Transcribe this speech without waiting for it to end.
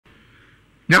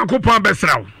Nyankopɔn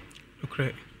bɛsraw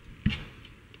okre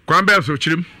kwan bɛ so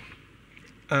chirim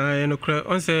no okre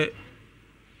on say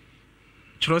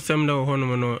Trosem na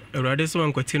hono no Awurade so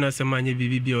ankwati na asɛm anye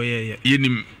bibi oyeye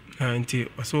yenim nti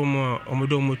ɔso mo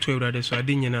ɔmodo mo to Awurade so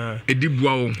ade nyina edi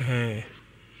bua wo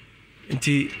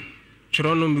nti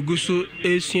tro no migusu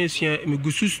esuasua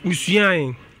migusu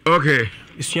misuan okay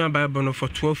esua Bible no for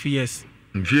 12 years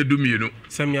mfie du mienu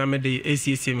sɛm ya mede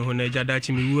esiesie me ho na agya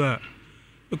dachi me wu a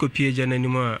ekopie agya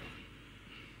nanim a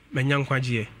manya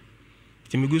nkwagye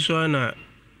nti migusu ana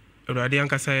Awurade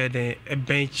ankasa yɛ den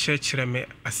ɛbɛn kyerɛkyerɛ me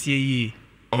asie yi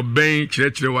Obey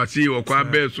chire wasi okwa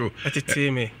beso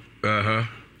atete me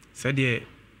sɛdeɛ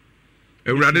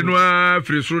Awurade no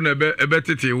afiri soro na ebe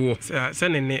tete wo sɛ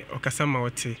ne ɔkasa ma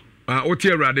wote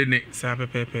wote Awurade ne sa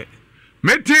pepepe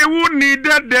mete wo ni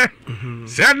dede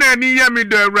sɛ na ni ya mi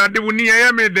do Awurade wo ni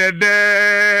ya mi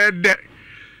dede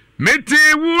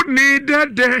mete wo ni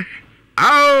dede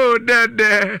ao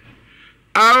dede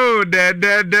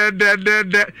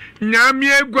nyame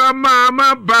egwa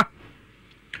mama ba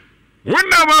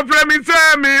Wuna wa frami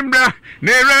sa mimbra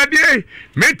ne Awurade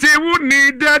mete wo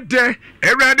ni dede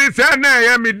Awurade sa na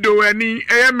ya mi do ani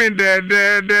ya mi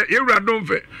dede Awurade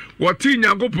mfe woti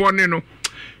Nyankopɔn ne no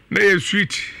na ye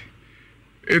sweet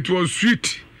it was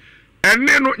sweet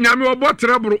ene no nyame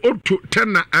obotrabro oto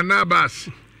tena anabas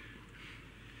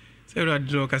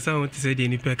Awurade no kasa ho tse de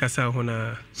ni pe kasa ho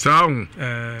na sa ho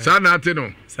sa na ate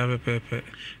no sa pepe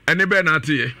ene be na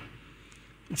ate ye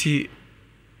nti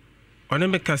Ona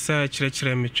me kasa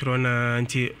kyerɛkyerɛ me tworo na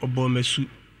nti obo mesu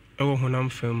ɛwɔ honam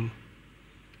fam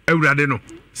Awurade no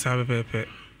sa pepe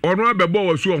ono abɛbɔ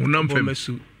wɔ su honam fam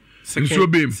mesu nsuo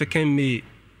bem second me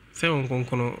sɛ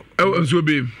wonkonkono nsuo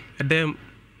bem adam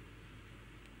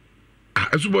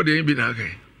asubo de bi na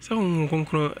kai sɛ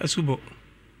wonkonkono asubo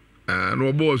no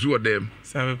obo su odem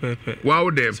sa pepe wow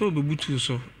dem so bebutu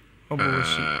so obo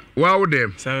su wow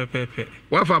dem sa pepe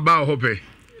wa fa ba hope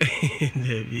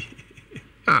David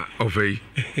ofei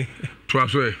to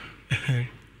so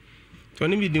to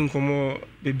ne bi din komo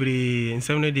bebre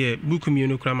nsɛm ne de book mi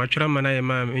no kura matwera ma na ye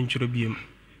ma ntwero biem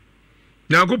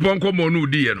Nyankopɔn komo no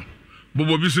di ye no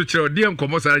bobo bi so kyerɛ odi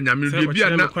enkomo sare nyame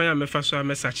bi na kwan ya mefa so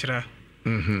amesa kyerɛ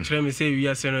kyerɛ me sɛ wi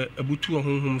ase no abutu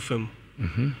honhom fam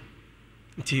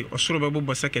nti osoro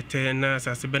bɛbɔ sekete na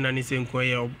asase bɛna ne sɛ nko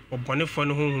ye obɔnefo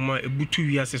no honhom a abutu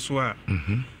wi ase so a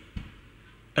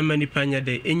amani panya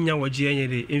de enya waje enya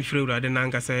de emfire Awurade na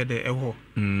ankasa de eho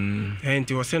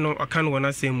enti wo se no aka no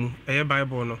na semu eye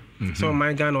Bible no so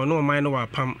my God no my no wa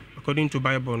pam according to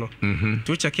Bible no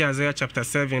to check Isaiah chapter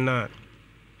 7 na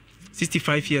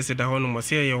 65 years da hono mo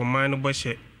se ye o man no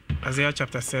bɔhye Isaiah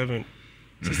chapter 7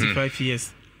 65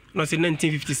 years no say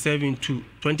 1957 to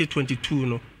 2022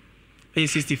 no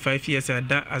 65 years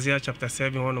da Isaiah chapter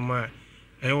 7 hono ma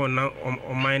eye wona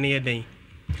o man ne ye den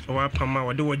so wa pam ma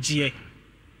wo de waje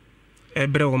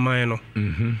ebre wo man no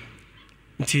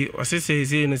nti osese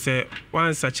eze ne se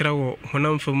wan sachira wo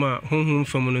honam fam a honhom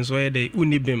fam no so ye de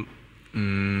unibem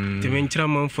te men chira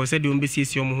man fo se de on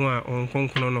besiesi om ho a on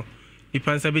konkono no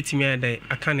ipansa betimi adan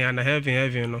aka ne na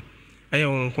heaven no aye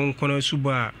on konkono subo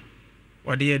a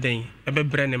wode ye den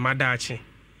ebebre ne madaache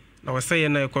na wo se ye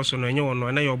na ekoso no enye wo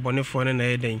no na ye obonefo ne na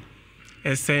ye den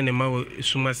ese ne ma wo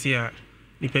sumase a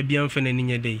nipa bia mfa na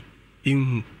ninye den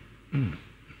enhu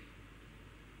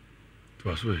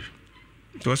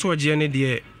to so waje ne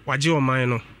de waje o man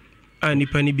no a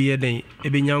nipa ni bi ye den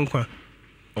ebenya nkwa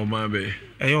o man be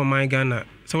o man Ghana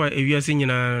so wa ewiase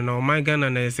nyina na o man Ghana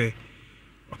na ese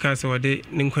o ka se wode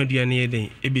ne nkwa dua ne ye den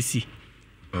ebesi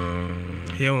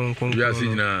ye won konkon ewiase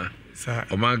nyina sa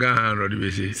o man Ghana ro de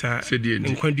besi se die ni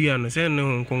nkwa dua no se ne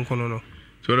hon konkon no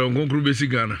so ro konkon besi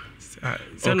Ghana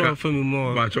se no fa mi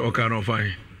mo ba cho o ka no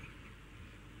fine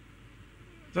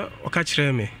so o ka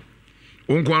kire me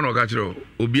Onko no ka kire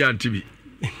obi antibi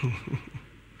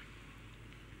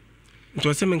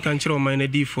to se men kan kire o man na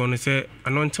di fo no se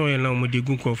anonte oye na mo de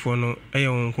gu kofo no eye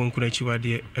won konkon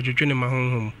achiwade adwodwe ne ma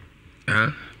honhom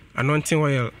anonte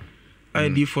oye ay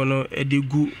di fo no e de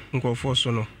gu nkofo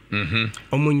so no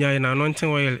omunya na anonte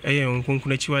oye eye won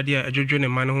konkon achiwade adwodwe ne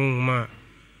ma honhom a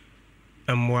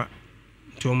amwa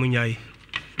to omunya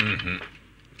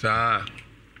ta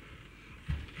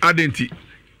adenti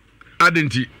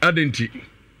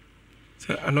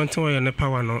se anonte oye ne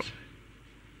power no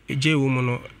eje wo mu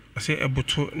no ase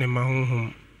eboto ne ma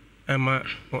honhom ema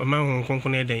hon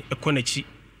konkon eden ekonachi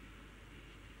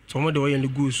so mo de oye ne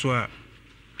gu so a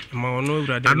ma ono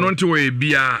Awurade anonte oye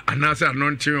bia anase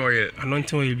anonte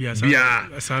oye bia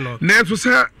sa no na so se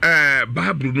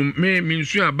Bible no me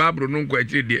nsu a Bible no nko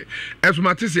akire de eso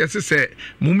mate se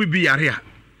mummi bi yare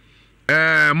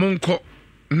a monko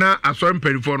na asɔre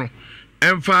mpanimfoɔ no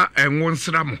ɛmfa ɛnwo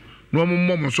nsra mo na ɔmo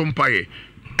mmɔ mo so mpaeɛ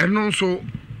ɛno nso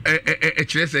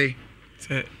ɛkyerɛ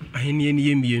sɛ ahenni ni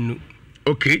yemienu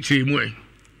okay kyerɛ mu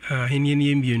ahenni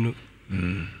ni yemienu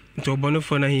nti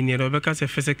ɔbɔnefoɔ no ahenni no ɔbɛka sɛ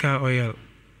physical oil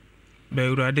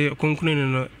bɛwurade konkono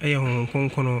no ɛyɛ honhom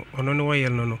konkono ɔno ne oil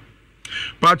no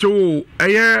pacho wo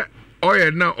ɛyɛ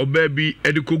oil na ɔbaa bi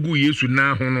ɛde kogu Yesu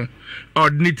na ho no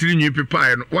ɔde ne tiri nwi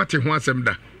pepae no wate ho asɛm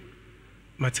da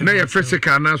na yɛ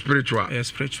physical na spiritual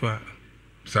spiritual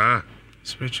saa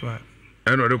spiritual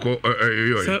ɛna ɔde kɔ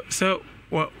sɛ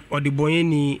ɔde bɔnyɛ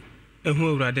ni ehu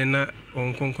awurade na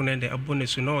onkonkono de abone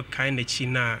so na ɔkae na chi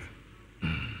na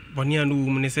bɔne anu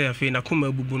wum ne sɛ afei na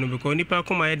koma abubu no because nipa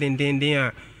koma yɛ dendenden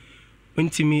a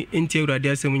ntimi enti awurade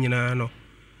asɛm nyinaa no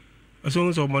ɔso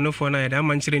nso ɔbɔnefo na yɛ da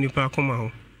man kyerɛ nipa koma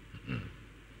ho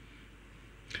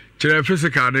kyerɛ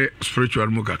physical ne spiritual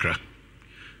mu kakra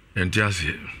enti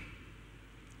ase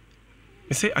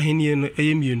sɛ ahenni no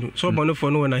ɛyɛ mienu so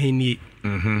ɔbɔnefo no wɔ na ahenni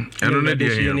ɛno ne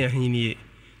deɛ yɛ ne ahenni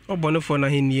ɔbɔnefo na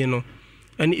ahenni no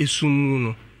ɛne esumu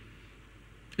no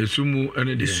esumu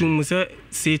ɛne deɛ esumu sɛ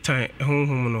Satan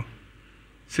honhom no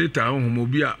Satan honhom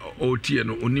obi a ɔtie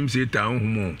no onim Satan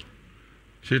honhom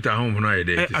Satan honhom no ayɛ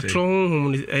dɛ te sɛ atro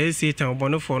honhom ɛyɛ Satan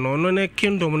ɔbɔnefo no ɔno ne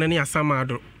kingdom no ne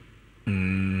asamado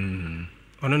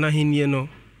ɔno na ahenni no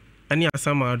ɛne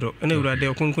asamado ɛna awurade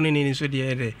ɔkonkono ne nso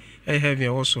deɛ ɛyɛ ɛyɛ heaven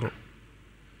ɛwɔ soro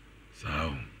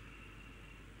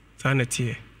saa na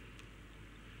tie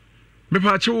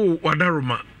mepaache wo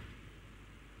wadaroma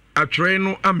atwerɛ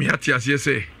no ame ate aseɛ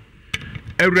sɛ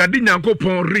awurade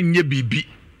nyankopɔn renyɛ biribi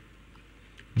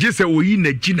gye sɛ oyi na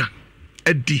gyina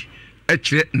adi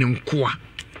akyerɛ ne nkoa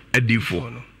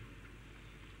adifoɔ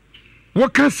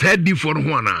wɔka saa adifoɔ no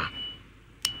ho anaa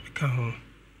ka ho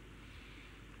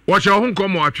wɔhyɛ ho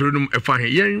nkɔmmɔ atwerɛ no mu ɛfa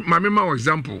he yɛn ma mema wɔ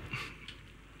example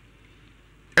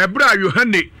ɛberɛ a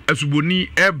Yohane asuboni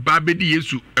ɛba bɛdi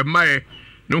Yesu ɛmaɛ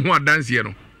ne ho adanseɛ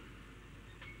no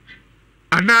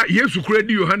ana Yesu kura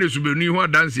di Yohane asuboni ho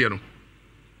adanseɛ no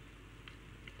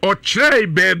ɔkyerɛ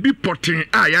baabi pɔten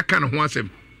a yɛaka ne ho asɛm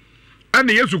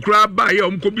ana Yesu kura ba yɛ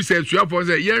ɔmkɔ bi sɛ asuafoɔ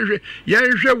sɛ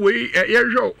yɛnhwɛ wei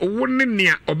yɛnhwɛ wo ne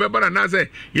nea ɔbɛba na sɛ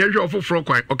yɛnhwɛ ɔfoforɔ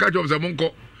kwan ɔka kyerɛ sɛ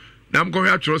monkɔ na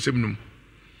mkɔhwɛ atwerɛ sɛm nom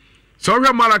sɛ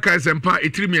ɔhwɛ Malakai sɛmpa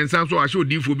ɛtiri mmiɛnsa so ahyɛ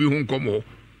odiifoɔ bi ho nkɔmmɔ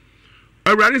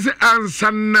awurade sɛ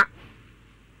ansa na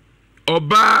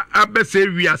ɔbaa abɛsɛ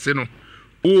wiase no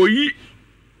oyi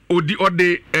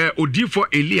ɔde odiifoɔ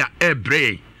Elia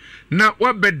ɛbrɛ na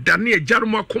wabɛdane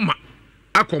agyanom akoma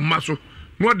akɔma so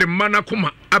na ɔde mma no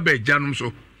akoma aba agyanom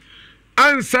so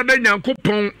ansa da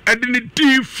Nyankopɔn ɛde ne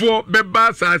diifoɔ bɛba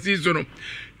asase so no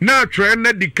na atwerɛ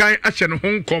na di kan ahyɛ ne ho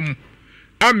nkɔm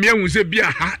amea hu sɛ bia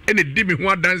ha ɛna di me ho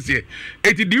adanseɛ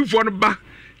eti diifoɔ no ba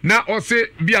na ɔse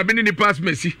bia bene nipa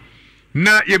asmasi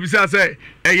na yebisa sɛ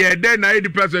ɛyɛ dɛ na yɛ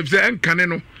nipa asmasi sɛ ɛnkane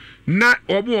no na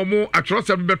ɔmo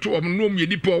atwerɛsɛm bɛto ɔmo no ɔmo yɛ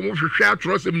nipa ɔmo hwehwɛ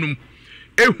atwerɛsɛm no mu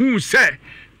ehu sɛ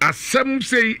asɛm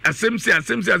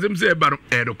sɛ ba no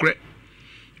ɛdokorɛ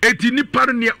eti nipa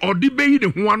no nea ɔde bɛyi ne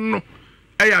ho ano no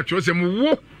ɛyɛ atwerɛsɛm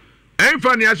wo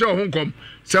ɛmfa ne ahyɛ ɔho nkɔm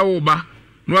sɛ wo ba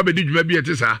na wabɛdi dwuma bi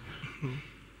ɛte saa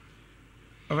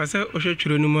ɔfa sɛ ɔhwɛ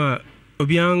twerɛ no mu a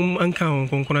obiara anka ho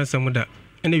nkonkono asɛm da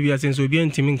ɛna wiase nso obiara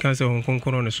ntimi nka sɛ ho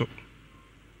nkonkono no so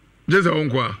gye sɛ wo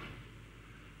nko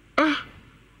a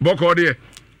bɔkɔ deɛ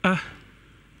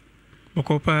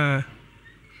bɔkɔ paa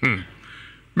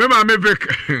me maame Vic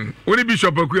wone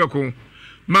Bishop Akuyako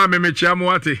maame mekyia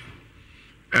mo ate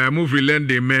movie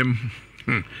lending mem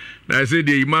na sɛ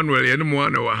deɛ Emmanuel yɛne mo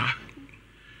ana wa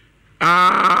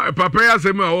papa ya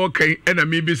asɛm a wɔkan ɛna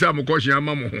mebisa mo kɔhyia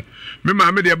ama mo ho me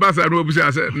maame deɛ basa no obisa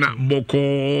sɛ na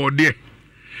bɔkɔ deɛ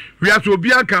wiase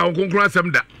obi aka wo konkro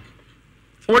asɛm da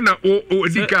wona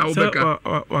odi ka wo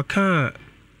bɛka waka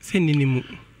sɛ nini mu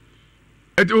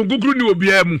ɛti wo konkro ni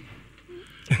obiara mu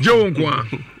gye wo nko a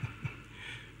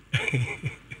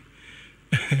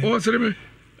o sere me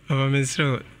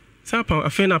mensrɛ sɛ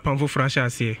afei na apam foforɔ ahyɛ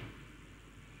aseɛ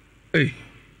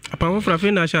apam foforɔ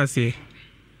afei na ahyɛ aseɛ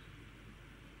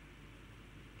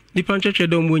nipa ntwɛtwɛ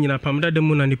dɛ ɔmo nyina apam dada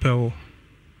mu na nipa wɔ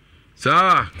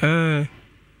saa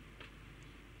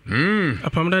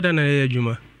apam dada na yɛ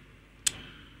adwuma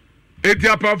eti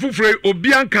apam foforɔ obi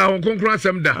anka ho konkro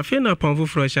asɛm da afei na apam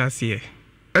foforɔ ahyɛ aseɛ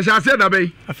ɛhyɛ aseɛ da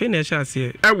bɛyi afei na ɛhyɛ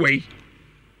aseɛ ɛwɛi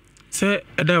sɛ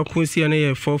ɛda ɔko sia no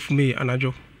yɛ 4th May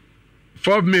anadwo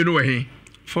 4th May no wɔ he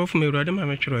 4th May awurade ma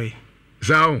metwerɛ yi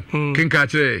saa o kenka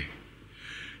kyerɛ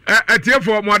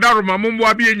ɛtiɛfoɔ mo adaroma mo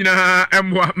mboa bi nyinaa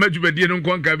ɛmboa madwumadie no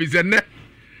nkɔnka bi sɛ nnɛ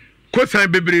kosan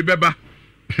bebree bɛba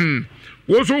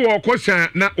wo so wɔ kosan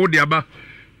na wode aba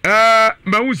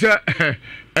mahu sɛ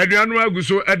aduanu agu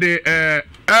so de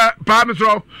pa me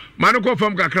so ma no ko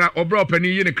fam kakra obra opani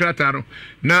yi ne krata no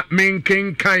na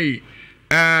menkenkai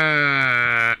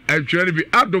actually be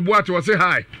adobo at was say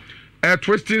hi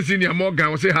twisting senior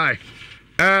Morgan was say hi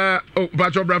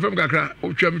but obra fam kakra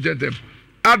o twam jentem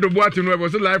adobo at no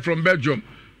was live from Belgium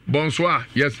bonsoir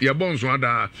yes ya bonsoir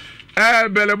da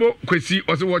belebo kwesi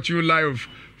also watching you live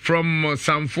from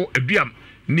Samfo Aduam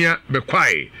near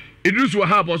Bekwai Idris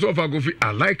Wahab also of Agofi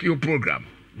I like your program.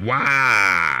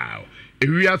 Wow.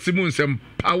 We are Simon some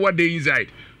power day inside.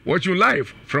 Watch you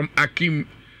live from Akim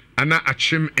Ana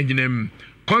Achim Enginem.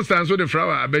 Constance the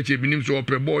flower I bet you binim so ope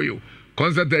boyo.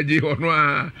 Constance Ji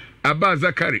Honwa Abba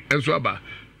Zakari and Swaba.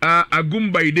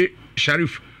 Agumbaide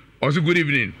Sharif. Also good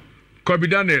evening. Kobe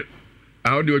Daniel.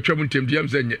 How do you travel to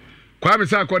MTM? Kwame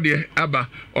Sakode Abba.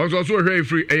 Also very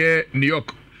free New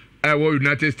York.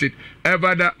 United States.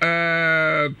 Evada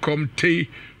Comte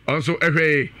also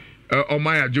every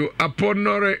Omaya Jo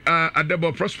Aponore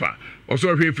Adebo Prosper also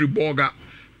every free Boga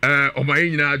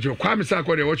Omayina Jo Kwame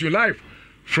Sakode watch you live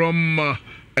from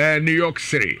New York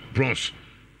City Bronx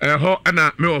ho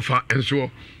ana me offer and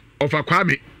so offer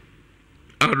Kwame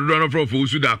Adono from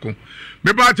Usudako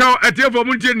me ba chaw etie for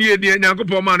muntie nie die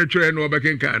Nyankopon ma no twere no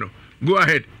obekenkan no go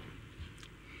ahead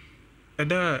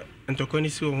Ada ntokoni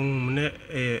si ohun na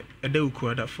ada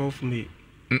ukuada 4th May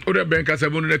Oda benka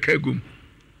sabonu na kagum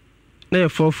na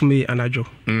 4th May anajo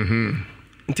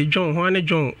nti John ho ane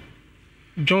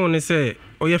John ne say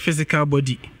oya physical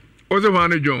body o se ho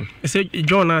ane John say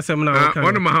John na asem na aka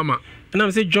on Mahama na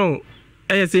me say John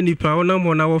say nipa ona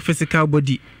mo na wo physical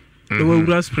body e wo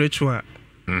wura spiritual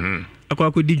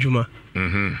akwa di juma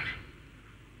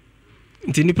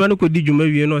nti nipa no ko di juma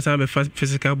wie no san be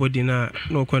physical body na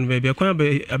no kon be akwan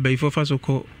be fofa so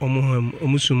ko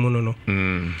omusumu no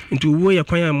nti wo ye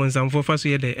kwan amonsan fofa so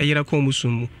ye de eyira ko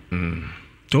omusumu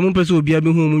to mo pese obi abi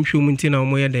hu mu ntwe mu nti na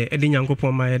mo ye de edi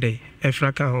Nyankopon ma ye de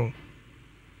efra ka ho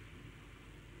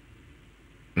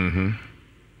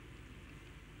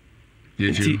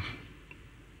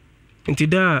nti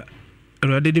da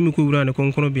Rade de mi ko wura ne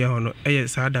konkono bia ho no eye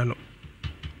saada no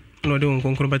no de on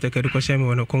konkono batakari ko shame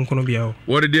wona konkono bia ho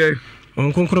what did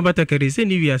on konkono batakari se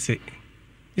ni wiase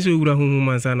iso wura hu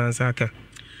mansa na nsaka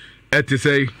eti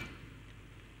say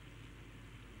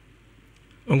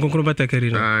on konkono batakari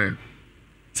no ai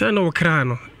se no kra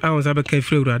no a on sabe kai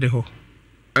fre wura de ho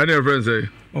any friend say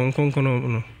on konkono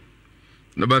no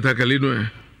na batakali no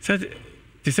se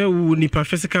ti se wu ni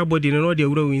physical body no de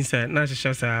wura inside na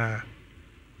hyehyɛ saa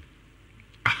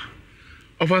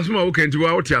of us more can do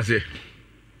out yase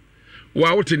wa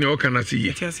out in your kana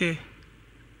see yase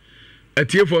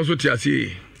atie for so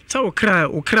tiase so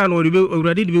okra no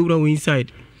already be wura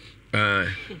inside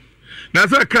na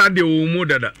so kra de wo mu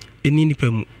dada eni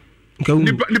nipa mu nka wu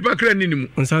nipa kra ni mu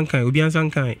onsankan obi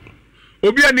ansankan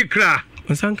obi ani kra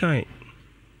onsankan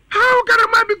how can a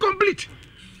man be complete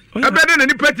abeda na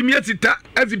nipa timi asita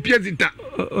azipia zita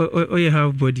oh you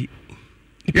have body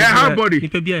have body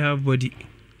nipa bi have body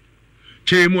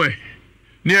Chemwe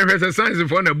near her science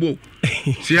for na book.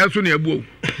 See how soon you book.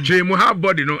 Chemu have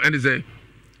body no and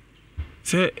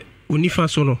say unifa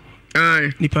so no.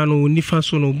 Aye. Nipa no unifa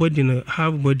so no body no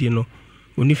have body no.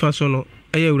 Unifa so no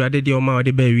eye urade de o ma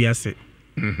de ba wiase.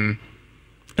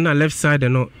 And a left side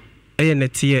no eye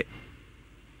netie.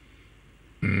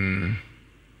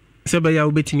 Se ba ya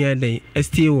obetimi adan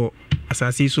STA wo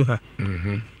asase so ha.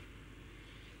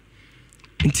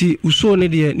 Nti uso ne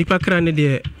de nipa kra ne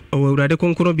de awurade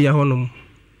konkono bia honom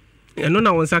eno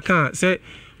na wonsa ka se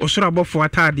osoro abofo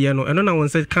atade no eno na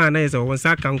wonsa ka na yesa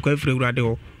wonsa ka nkwa afre awurade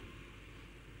ho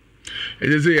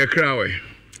ejeze ya kra we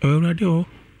awurade ho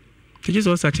tiji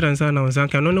so sa kira nsa na wonsa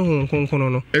ka no ne ho konkono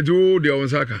no edu de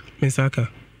wonsa ka mensaka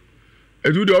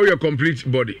edu de your complete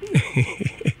body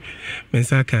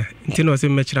mensaka nti no se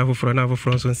mechira foforo na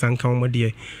foforo so nsa nka wo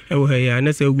de e wo ha ya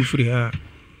na se agu firi ha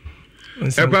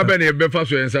e pa be ne be fa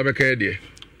so nsa be ka de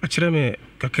achira me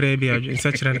kakra bi aju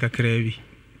nsa chira kakra bi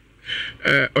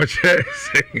okay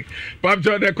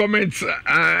Papa the comments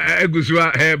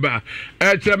egusua heba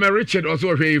achira me Richard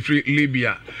also free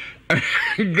Libya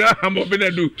Graham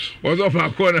Obenedu was off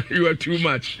our corner you are too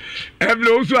much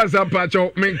Evelyn also has a patch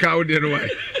of minka out there why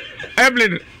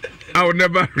Evelyn I would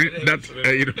never read that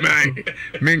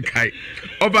minkai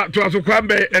over to us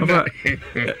kwambe and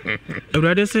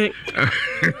already say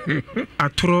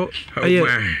atro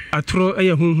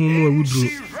aye hunhun awudro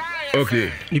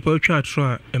okay nipa otwa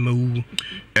atro emawu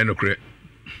enokre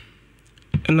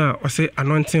na wase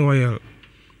anointing oil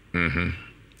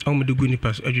omudugu nipa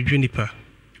adwudwu nipa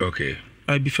okay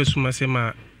abi fasuma se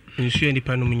ma nsuo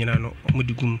nipa no munyina no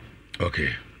omudugu okay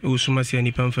osuma se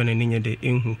nipa mfa na ninya de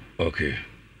enhu okay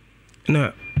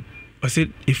na ɔsɛ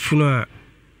efunu a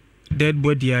dead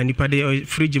body a nipa de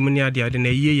fridge mu ne ade na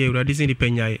yeye urade sin nipa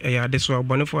nyae ɛyɛ ade so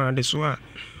abɔnefo ade so a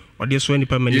ɔde so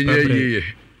nipa ma nipa brɛ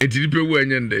enti nipa wu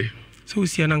anyende so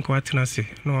usia na nka watena se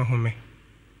na wahome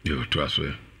yo to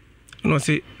aso no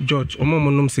say George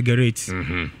omo nom cigarettes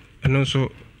ɛno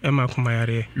nso ɛma akoma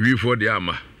yare we for the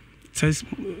ama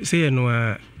say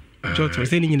no George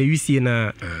say ni nyina wisie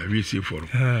na wisie for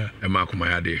ɛma akoma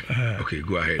yare okay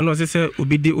go ahead no say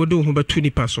obi de odo ho batu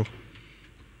nipa so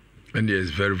and it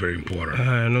is very very important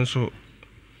no so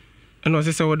ɛno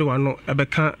say wodo wano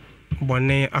ɛbɛka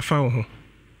bɔne afa wo ho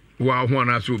wa ho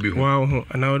ana so obi ho wa ho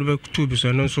ana wodo bɛtu bi so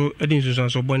ɛno so ɛdin susan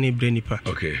so bɔne bre nipa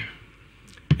okay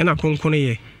ɛna konkono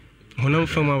ye honam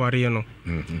fam aware no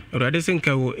urade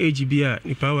senka wo age bi a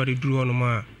nipa aware duru hono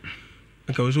ma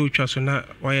nka wo so twa so na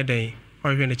wayɛ dan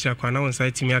wahwɛ ne kira kwa na won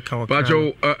site mi aka wo pa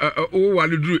cho wo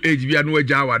wale duru age bi a no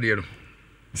agya awade no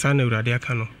sa na urade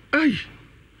aka no ai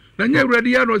na nya urade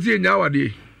ya no se nya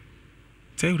awade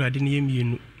sai urade ne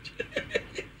yemienu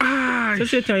ai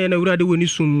se tan ya na urade woni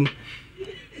sum mu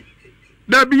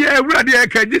da bi ya urade ya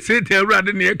ka je se tan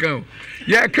urade ne ya ka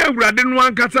ya ka urade no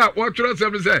ankasa wo tworo se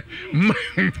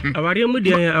aware mu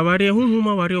dia aware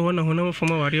hunhuma aware ho na honam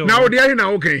fam aware na wo dia na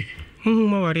okay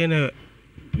hunhuma aware na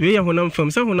we ya honam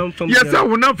fam sa honam fam yes sa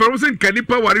honam fam se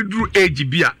kanipa ware duru age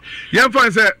bia ya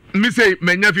fa se me say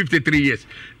menya 53 years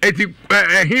eti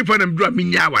he for them duru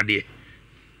menya awade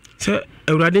se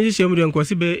awurade nsi mu de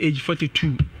nkwasi be age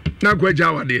 42 na kwa ja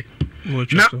awade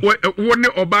na wo ne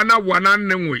oba na wana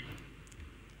nenwe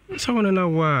sa wona na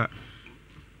wa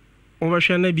o ba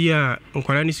hwe na bia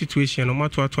nkwara ni situation no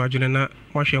mato ato adwene na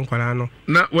wa hwe nkwara no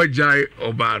na wajai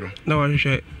oba no na wa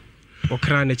hwe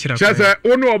okra na kira kwa sasa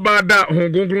wo ne oba da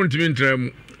hongonkron ntimi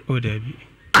ntramu o dabi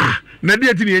na de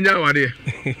ati ne nya awade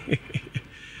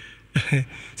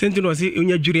senti no se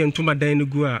onya jure ntoma dan no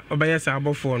gu a obanya sa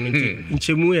abofo no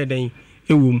nchemu ye dan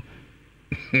ewom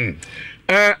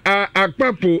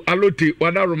akpapo alote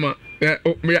wadaruma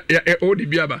odi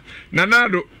biaba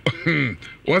nanado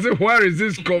was it where is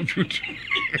this confused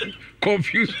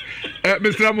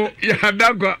Mr. Mo ya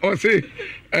dagwa o say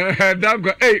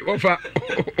dagwa ofa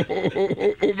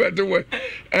better way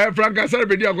Franka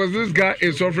Sarabedi because this guy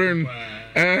is suffering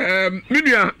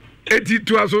media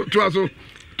 82 aso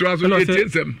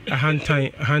a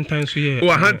hantan so ye o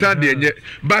hantan de nye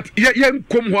but ye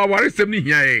kom ho aware sem ni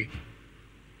hia ye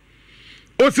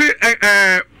o say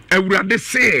awurade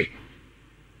say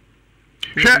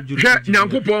hwɛ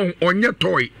nyankopɔn onye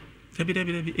toy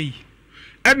dabi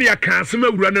ene ya ka asem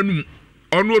awura nanum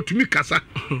ono otumi kasa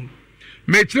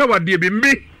me kire wade bi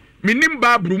menim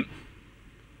baabrum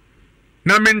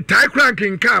na mentai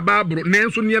krankin ka baabru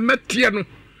nenso ne metie no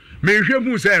menhwɛ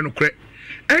hu sɛ no korɛ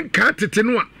enka tete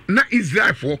no na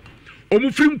Israelfo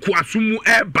omufrim kuasum mu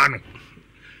eba no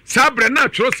sabre na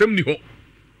atworosem ni ho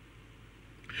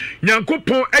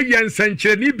nyankopɔn ɛyɛ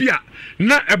nsankyerɛni bia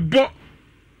na ɛbɔ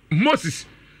Moses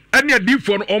ene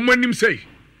adifo no omanim sei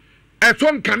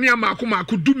eton kanea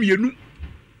maako dumienu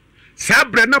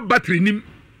sabre na battery nim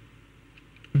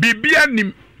bibia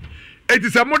nim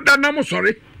etisa moda na mo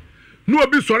sore no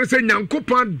obi sore se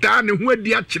nyankopɔn da ne ho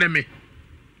adi a kyerɛ me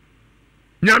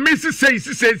nyame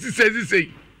sisei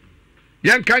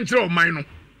yan kan kyerɛ oman no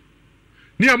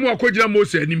ni amu akogira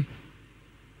Moses anim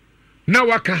na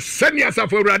waka sani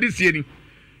asafo awurade sie ni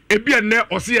ebi enne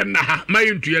ose ye na ha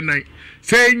mayintuye nan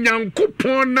se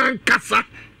nyankopɔn nan kasa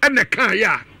ene kan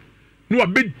ya no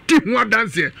abedi ho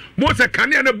adanse Moses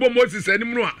kane na bo Moses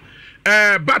anim no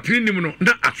battery nim no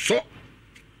na aso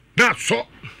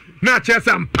na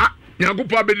chesa mpa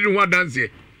nyankopɔn abedi ho adanse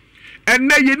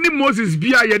enne ye ni Moses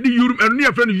bia ye di Urim enu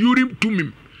ye friend Urim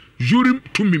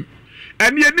tumim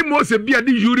enne ye ni Moses bia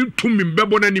di Urim tumim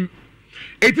bebo nanim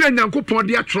eti nyankopɔn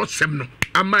de atrosem no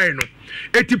amai no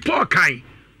eti Paul kan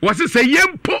wase se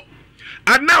yempo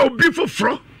ana obi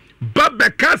foforo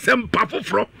babeka sempa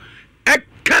foforo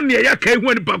eka ne ya kai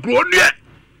ho ni pakro onue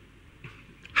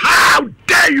how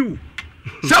dare you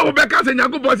say obeka se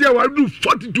nyankopɔn se wa do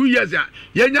 42 years ya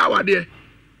yenya awade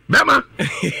bema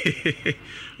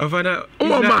ofana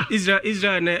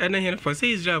Israel na here for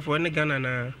say Israel for na Ghana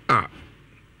na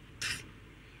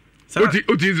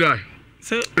Oti Israel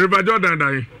say River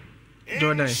Jordan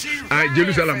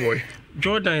Jerusalem boy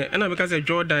Jordan and because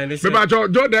Jordan is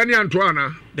Jordan ni Antoine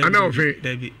ana ofe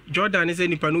David Jordan is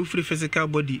any no free physical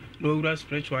body no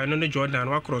spiritual no Jordan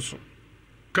wa cross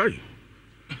kai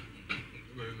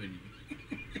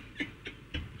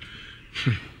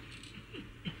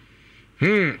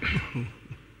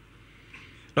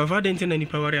no fa denti na ni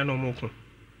power ya no moko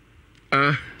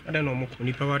ada no moko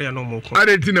ni power ya no moko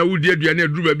ada ti na wudi aduane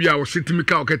aduru ba bia wo setimi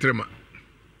ka oketrema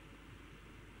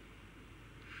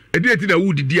eti na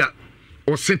wudidi a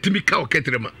o sentimi ka o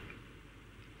ketrema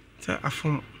sa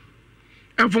afom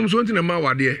enfom so ntina ma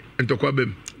wade entokwa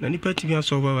bem na nipa timi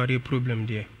asolve wade problem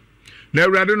de na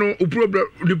awurade no o problem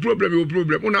the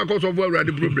problem una cause of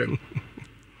awurade problem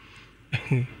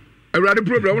awurade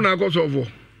problem una cause of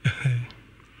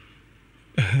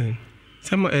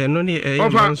sama no ni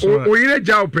ofa o yire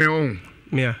ja open on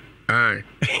mia ai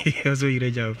also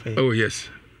yire ja open oh yes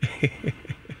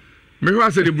me wa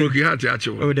say the broken heart ya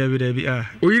chewo oh David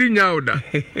o yiri nya oda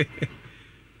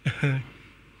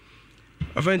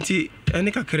afanti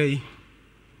ani kakra yi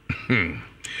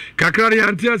kakra ya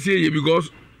anti asie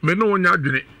because me no nya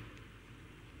adwene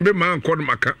be man kod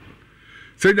maka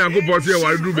se nyanko se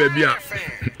wa duru ba bia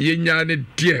ye nya ne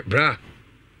die bra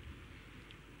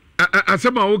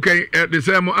asema okay the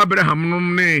same Abraham no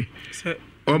ne se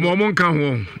omo nka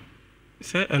ho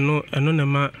se eno na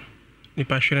ma ni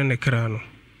pa hwere ne kra no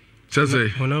se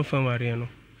wona fa mare no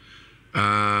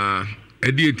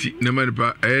edieti na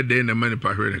manipa de na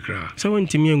manipa hwere ne kra se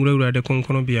wontimi enwura de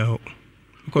konkono bia ho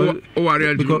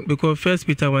because First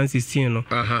Peter 1:16 no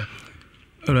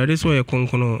already so ye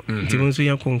konkono tibon so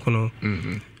ya konkono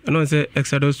no say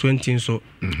Exodus 20 so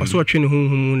so atwe ne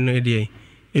honhom na de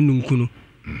enunkunu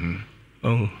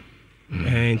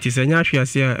nti sanya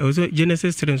hwiase a also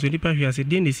Genesis 3 so nipa hwiase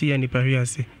de ne si ya nipa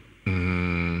hwiase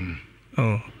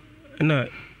na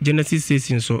Genesis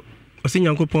 6 so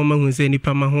osinyankopon ma hu say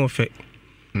nipa ma ho ofe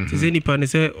ti say nipa ne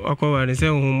say akwa ne say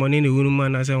honhom ne wonu ma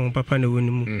na say hon papa ne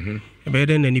wonu mu ebe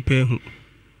de na nipa hu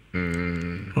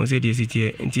on say de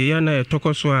sitie nti ya na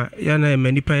etokoso a ya na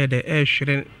manipa ye de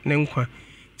hwere ne nkwa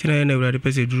tina ya na awurade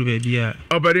pese duru ba bia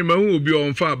obari ma hu obi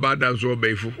on fa abada so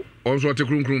obaifo on so te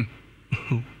krunkrum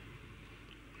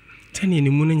tani ni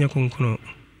mu nya konkono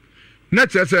na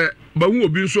tese ba hu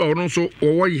obi so ono so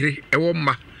wo yire e wo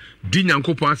ma di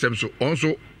nyankopon asem so on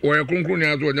so wo ye krunkrum ni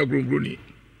azo nya krunkrum ni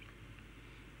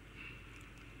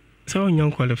so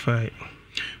nyan qualify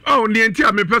oh ni enti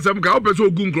a me pese m ka o pese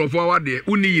ogun krofo awade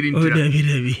uni yire ntira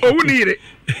David o uni yire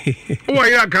o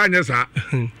yire aka anya sa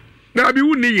na bi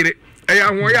uni yire eya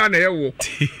ho ya na ye wo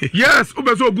yes o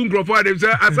pese ogun krofo awade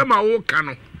say asema wo ka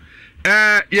no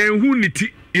ye hu ni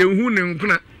ti ye hu ni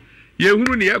nkuna ye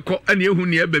hu ni yekọ ana ye hu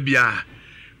ni eba bia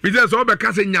bisa so be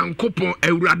ka se nyankopon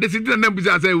awurade se na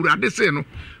bisa se awurade se no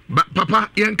papa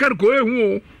ye nkan ko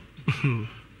ehu o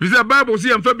bisa bible se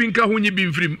yemfa bi nka ho nyi bi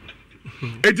mfrim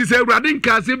eti se awurade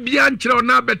nka se bia nkyerɛ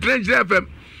na betrench fm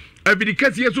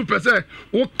abidikasi yesu pese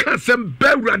wo ka se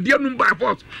ba awurade anu by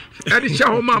force edi hya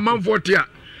ho ma manfo tia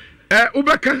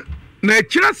ubeka na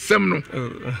kyerɛ sem no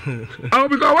oh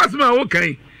because what's my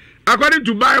okay according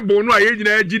to bible no aye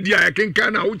nyina agidi a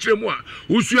kenkan na wo kyerɛ mu a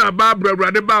usu aba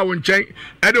awurade ba wo nkyɛn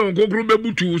ede won kokuru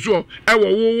bebutu so e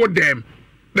wo dem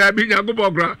na bi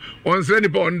nyagobo gra on sre ni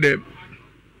pa on dem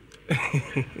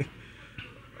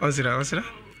osira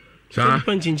sa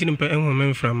panchinchini pa enho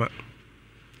memframa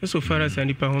so far as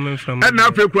ani pa ho memframa and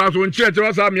na fekura so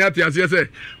nkyerɛ sa me ate ase se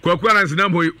kwakura na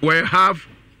sinam ho we have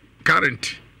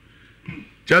current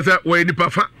just we ni pa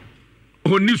fa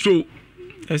oni so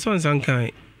eso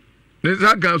nsankan ne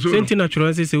sankan so senti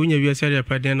natural se wonya wiase ade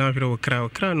pa den na ahwere wo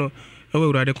kra no ewe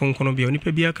urade konkono bia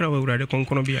onipa bia kra we urade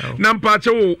konkono bia na mpache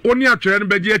wo oni atwere no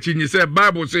bagi achi nyi se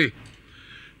bible say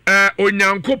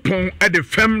onyankopon e de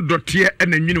fem dote e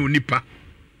na nwine onipa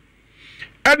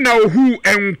na ohu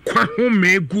enkwa ho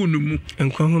megu no mu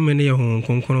enkwa ho me ne ye ho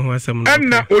konkono ho asem no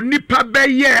na onipa be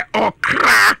ye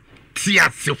okra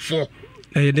tiasefo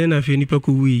e de na fe onipa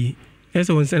ko wi ese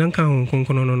won sen kan ho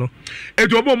konkono no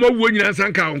eto obo mo wuo nyina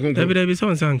san kan ho konkono David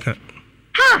so san kan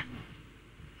ha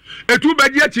etu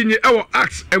bagi achi nyi e wo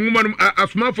ax enwuma no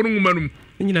asomafo no nwuma no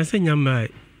nyina se nyamba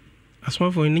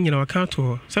asomafo ni nyina waka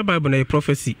to se bible na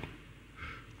prophecy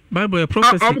bible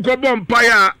prophecy am ko bom pa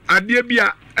ya ade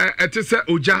bia etese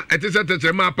oja etese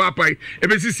tetere ma papai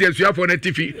ebesisi asuafo na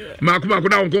tifi makoma ko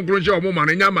na nkonkron hye omo ma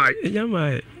no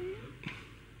nyamai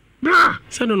bra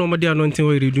sano no modi anointing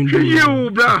we redundu you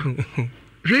bra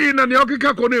hwe na ne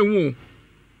okeka ko na ehu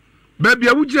ba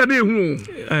bia wugira na ehu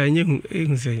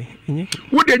enye sei enye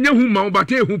wo de nyehu ma wo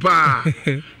bata ehu pa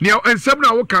ne ensem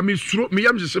na wo ka me suro me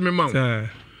yam hyehye me ma wo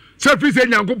se fi se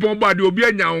nyankopon ba de obi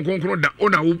anya nkonkron da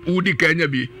ona wo di ka anya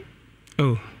bi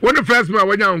oh when the first man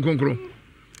wanya nkonkron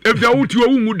if the wuti wo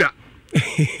ngu da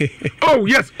oh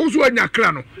yes oso anya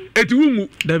kra no eti wungu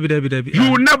David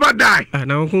you will never die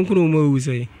na nkonkron mo wu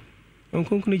sei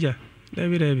nkonkron ja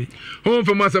David hon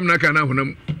for masam na kana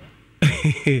honam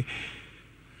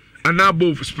and now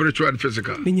both spiritual and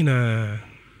physical ninyina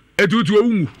eti wuti wo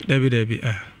wungu David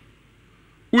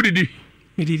udidi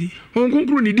mididi hon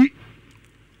nkonkron ni di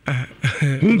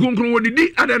Hunkunkun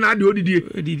odidi ada na ade odidi.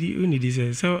 Odidi unidi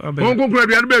so hunkunkun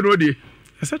aduane be no die.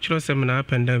 Asa chiro sem na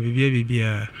apenda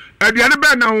bibia. Aduane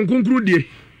be na hunkunkun die.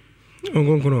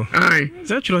 Hunkunkun. Ai.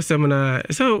 Sa chiro sem na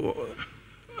so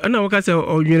ana waka se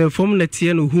odwene fom na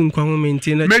tie no hu nkwa ho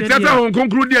menti na. Me tata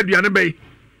hunkunkun die aduane be.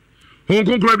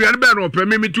 Hunkunkun aduane be no pe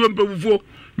me tuo mpewufo,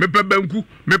 me pe banku,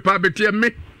 me pa betie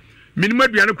me. Minimum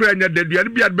aduane kura nya da aduane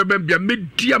bia beba bia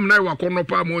mediam na wakono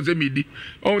pa mo se medi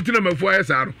o ntina mafu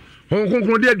ayesa ro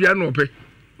honkonkron de aduane no pe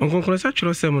honkonkron sa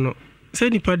chiro sem no se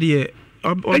nipa de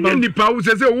oba nipa wo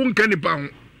se wo nka nipa ho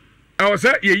e o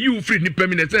se ye yi free nipa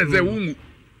mi na se wo ngu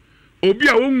obi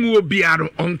a wo ngu obi aro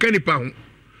onka nipa ho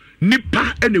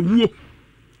nipa ene wuo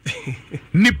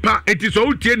nipa eti so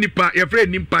utie nipa ye free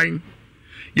nimpan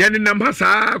ye ne nam ha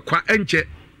saa kwa enche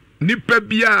nipa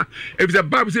bia if the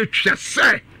bible say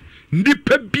twase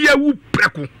nipa bia wu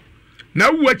prako na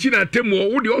wu achi na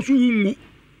temu wo de oso wu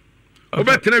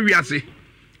obetena wiase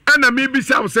ana me bi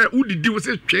sa say udidi wo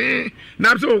se twen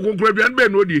na so konkura aduan be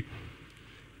no die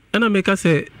ana me ka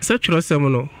se chiro sem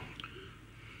no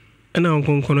ana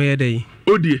konkono ye dai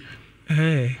odie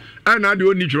ana de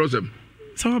oni chiro sem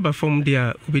sawa ba fom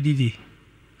dia obedidi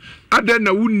ada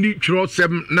na wunni chiro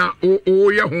sem na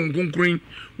o ye honkonkron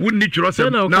wunni chiro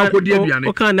sem na akodi aduane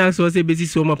o kan na so se besi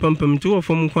so mapampam to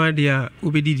fom kwa dia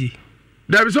obedidi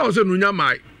da bi so nunya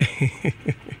mai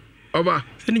oba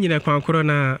se ni nyina kwankoro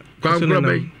na kwankoro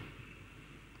bai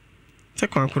se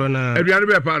kwankoro na aduane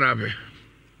be pa na be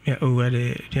ya o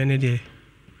wale aduane de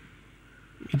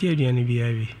idi aduane bi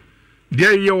abi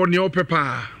de ye woni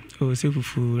opepa o se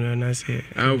fufu na se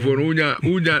for unya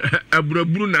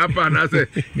abraburu na apa na se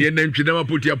ye na ntwina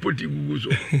mapoti gugu so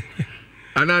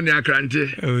ana ne akrante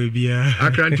o bia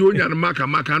akrante onya no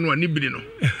maka no ani bini no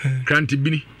krante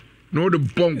bini no de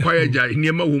bon kwaya ja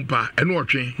niema humpa eno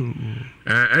otwe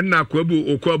enna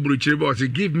kwabu okwaburu chire ba say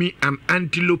give me an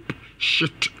antelope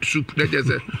shit soup that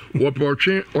is wo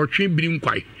otwe bini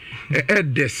nkwai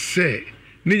de se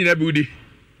ni nyina bi udi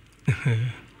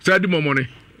sa di momone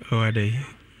o adai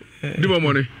di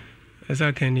momone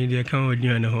asa kan ni de kan odi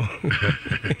ana ho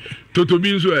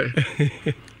totobi nso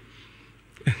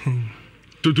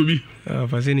totobi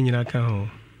fa se ni nyina kan ho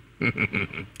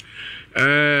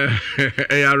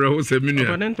ya ro se minu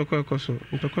ya ntoko ekoso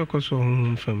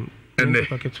fam ene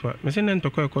paketwa me se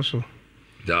ntoko ekoso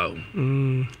dao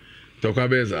toka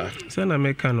beza se na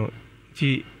meka no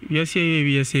ti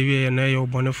wiase na ye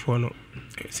obonefo no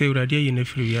se urade yi na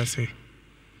firi wiase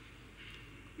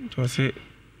to se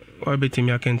wa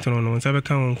betimi akentro no nsa be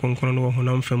kan konkono no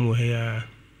honam fam wo he ya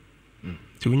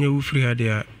ti unye wu firi ade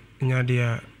a nya de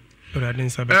a urade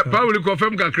nsa be Paul ko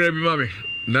fam kakra bi mame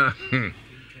na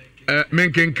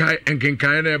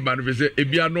menkenkai na ba no se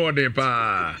ebia no ode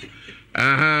pa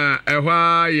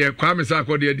ehwa ye kwame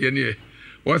sakode de ne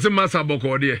wo se masa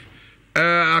boko de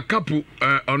akapu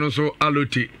ono so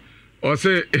aloti o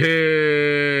se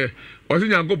o se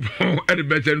nyango e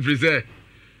be chen free se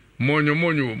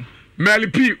monyo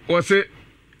Melipi o se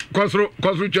kosro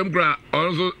chemkra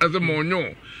ono so as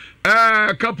monyo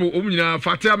kapu omnyina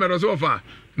fatia me so fa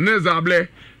nezable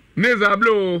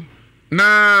o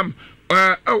na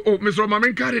Mr.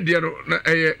 Mamin carry there na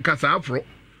kasafro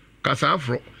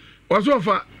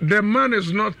also the man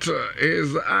is not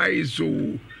his eyes,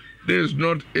 so there's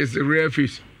not his rare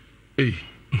fish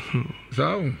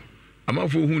so I'm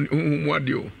for whom what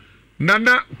you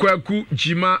Nana Kwaku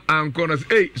Jima and Corners.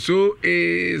 So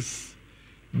is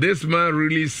this man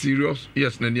really serious?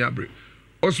 Yes, Naniabre.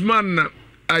 Osman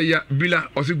Aya Bila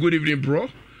also good evening, bro.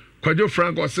 Kwajo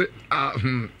Frank also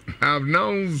have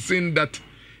now seen that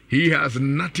he has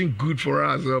nothing good for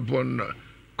us upon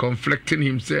conflicting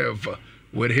himself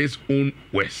with his own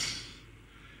ways.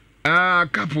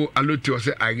 Couple Aluti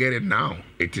say, I get it now.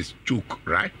 It is joke,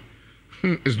 right?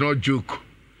 It's not joke.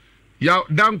 Ya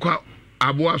dankwa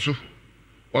abuaso.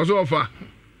 Also offer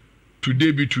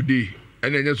today be today.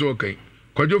 And then just okay.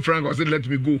 Kwajo Frank said, let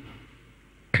me go.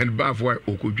 And bath why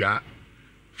Okudja.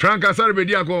 Frank Asar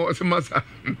Bediako Masa.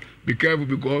 Be careful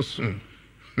because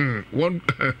one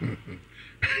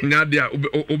Nadia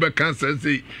Obe cancer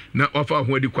say na offer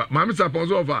when the Mamma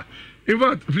Sapons offer. In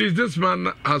fact, please, this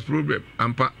man has problem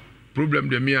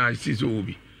the me I see so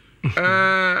be.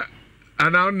 And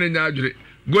now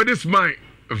go this man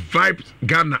vibes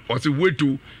Ghana or say way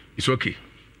to it's okay.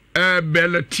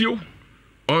 Bellatio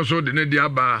also the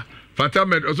Nediaba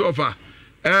Fatamed also offer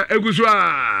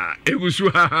Egusua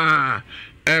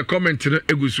comment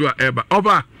Egusua Eba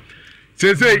over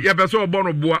say Yabaso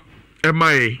Bono Boa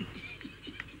MIA.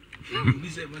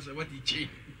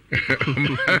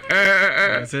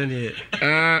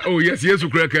 Oh yes, yes, we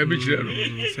crack a bitch.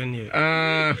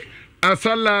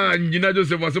 Asala Njina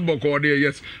Joseph was a book or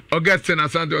yes. Augustine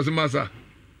Asante was a massa.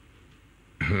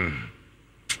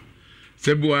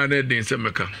 Sebuane de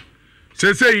Semeka.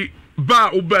 Say,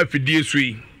 ba uba for dear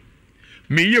sweet.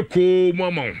 Me ye ko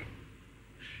mama.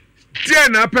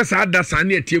 Tiana pesa da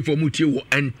sani tie for muti wo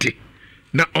ente.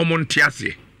 Na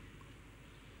omontiase.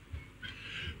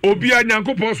 Obia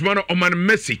Nyankopon so na oman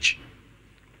message.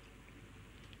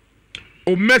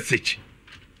 O message.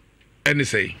 Any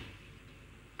say.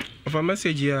 Of a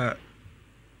message here,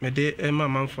 me de Emma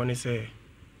Manfoni say.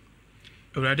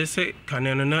 Urade say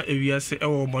kanena ewiase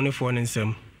ewo bone fo ne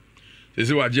nsem.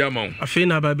 Sisi wa jiamon. Afi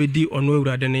na ba bedi ono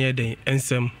urade ne yeden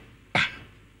ensem.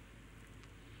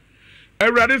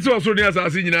 Urade so so ne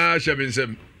asase nyina hye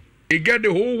nsem. He get the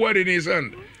whole world in his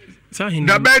hand. Sahin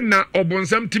da ben na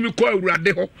obonsam timi ko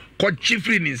urade ho ko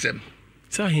chifri ni nsem.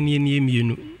 Sahin ye nie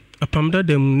mienu. Apamda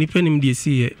dem nipa nim de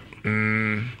siye.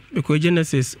 Because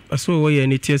Genesis aso we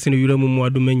ne tiase ne wura mu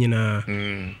adoma nyina.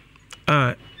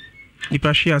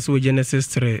 Nipa hwe aso Genesis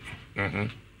 3.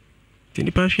 Ti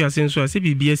nipa hwe ase nso ase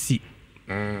bibia si.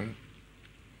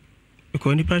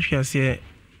 Because nipa hwe ase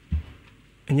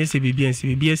enye se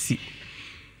bibia si.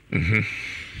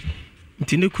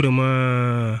 Ti ne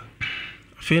kurema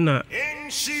fena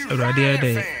Awurade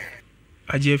ade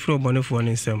aje fro bonefo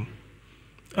ne nsem.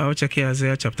 I'll check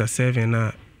Isaiah chapter 7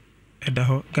 na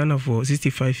edaho Ghana for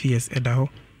 65 years edaho.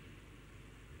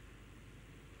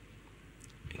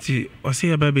 Ti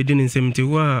osi aba be din nsem ti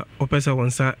wa opesa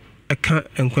wonsa eka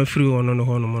enkwa free ono no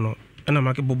hono no na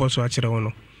make bobo so akire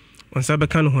wono wonsa be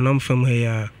kan honam fam ha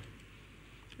ya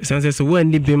sanse so wa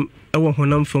ni bim ewo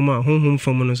honam fam a honhom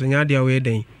fam no so nya de awe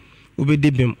den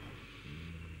obedi bim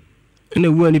na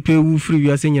wu ani pe wu free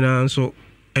wiase nyina nso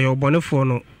eyo bonefo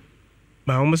no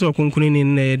ba wo so konkuni ni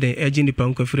na yeden eji ni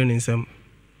pankwa free ni nsem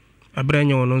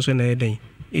abranya wono nso na yeden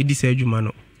edi sa adwuma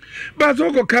no but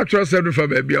oko capture seven for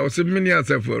baby o se mini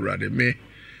asef Awurade me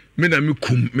na me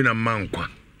kum me na mankwa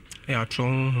ya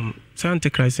tron sante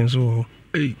Christ nso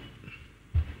eh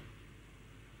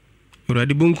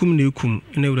Awurade bonkum na ekum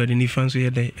na Awurade ni fa nso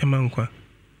yeden e mankwa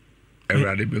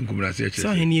Awurade bonkum na se eche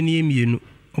sa henie ni emienu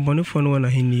obonefo no na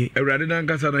henie Awurade na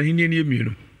nkasa na henie ni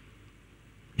emienu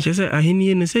Jese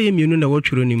ahenie ne se yemienu na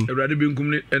wotworo nim Awurade bonkum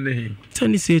ne ene he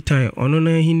tani Satan ono na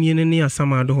ahenie ne ne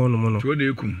asama do ho no no to na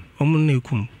ekum omo na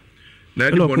ekum na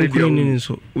di bone dia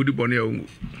nso udi bone ya ungu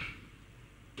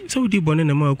so udi bone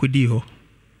na ma akodi ho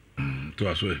to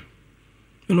aso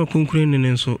no konkure ne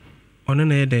nso ono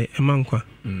na yede emankwa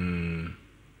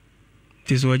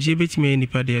tizo waje betime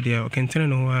nipa de de o kentene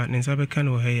no ha ne nsa beka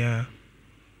no ha ya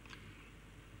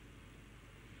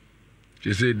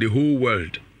she said the whole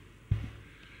world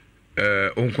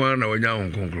onkwa na wanya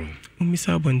onkonkro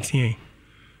umisa bontie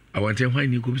awante hwan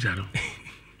ni ko bisa no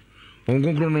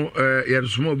onkonkro no ya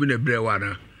suma obi na bre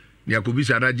wana ni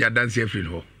akobisa da ja dance afin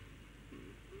ho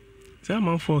sa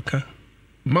manfo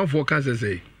ka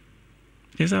say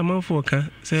yes manfo ka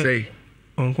say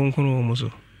onkonkro mo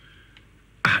so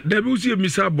da bi usi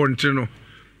misa bonte no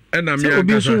na me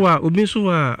obi so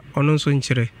wa ono nso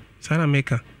nkire sana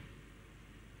meka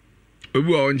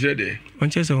obi wa onche de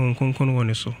onche se onkonkro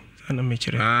woni so sana me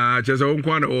kire chese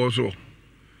onkwa na wo so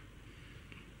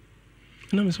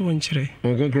na me so wonkire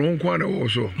onkonkro onkwa na wo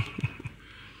so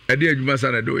ade adwuma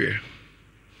sana do ye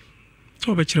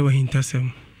so be kire wa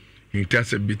hintasem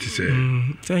biti se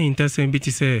sa hintasem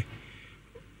biti se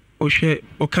ohwe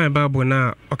okan Bible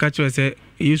na okachiro se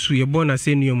Yesu ye bona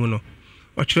se nuomu no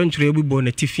ochiro nchiro ebubo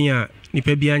na tifi a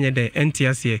nipa bi anya de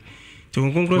entiase to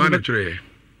nkonkro be chire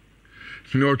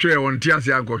ni ochire won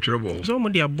tiase anko chiro bo so mo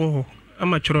de abo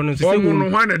ama chiro no se wo no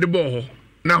hwan na de bo ho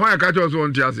na hwan ka chiro so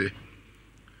won tiase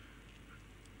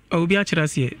obi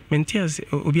achirase mentiase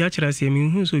obi achirase mi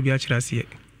hu so obi achirase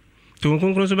to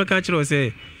nkonkro so be ka chiro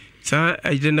se sa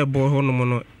ajide na bo ho no mo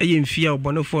no eye mfia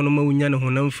obonefo no ma wunya ne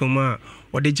honam fam a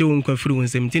wode je won kwafiri won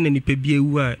sem tin na nipa bi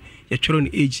ewu a ya choro no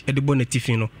age e de bo na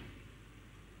tifi no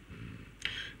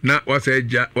na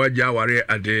waja ware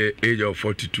at the age of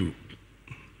 42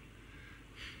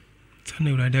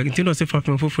 sana urade tin no se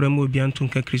fapem foforo ma obi antu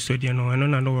nka Kristo de no ano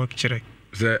na no work kire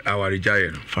se aware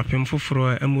jaye no fapem foforo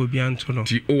a ma obi antu no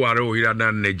ti o ware o hira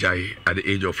na ne jaye at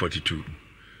the age of 42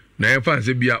 na e fa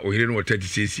se bia o hire no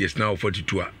 36 years now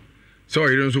 42 a so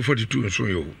hire no 42 nso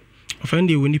yo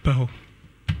ofende woni pa ho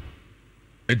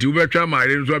enti u betwa ma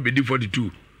hire no abedi 42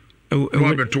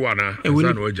 no beto ana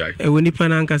sana o jaye woni pa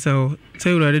na nkasa ho se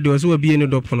urade de so obi eni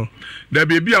dopo no da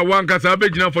bia wa nkasa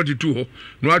abegina 42 ho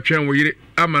no atwen wo hire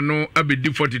ama no abedi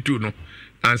 42 no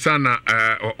ansa na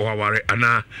waware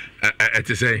ana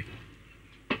etese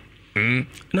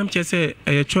nam chese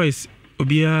choice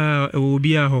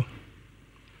obia ho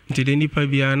nti de nipa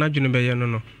bia na dwene bɛyɛ no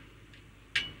no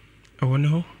ɛwɔ ne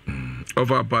ho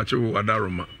over patch wo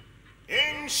adaroma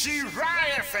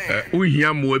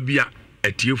uhia mo bia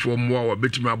atiefo mo wa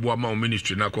betimi aboa ma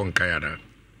ministry na konka yada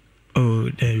oh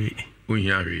David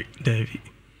uhia hwe David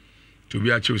to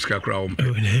be a choose kakra o oh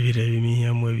David mi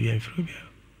hia mo bia mfro bia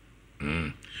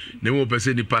ne mo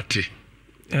pese ni party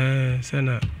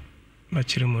sana ma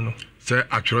kyere mo no se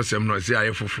atworosem no se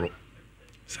aye foforo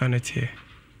sanete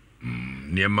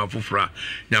ne ma foforo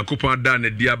nyakopon da na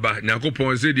diaba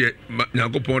nyakopon se de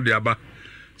nyakopon de aba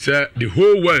se the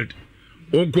whole world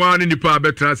onkwa ni nipa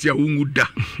betra se a wongu da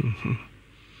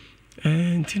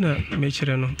ntina me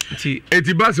kyere no nti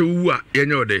eti ba se wu a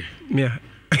yenye ode mia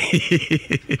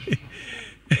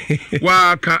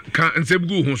wa ka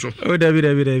nsebgu hu so oh David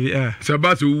se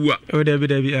ba se wu a oh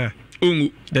David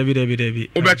ongu David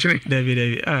obechene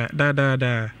David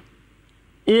da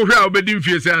o hwa obedi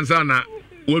mfie se ansa na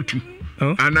watu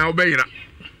ana obeyira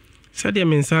sadia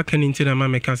mensa kan ntina ma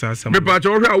meka sa asam me pa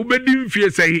cho hwa obedi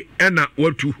mfie se ena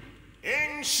watu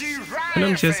ana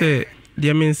mche se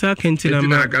dia mensa kan ntina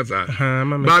ma ha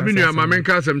ma ba bi nua ma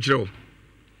menka asam kire wo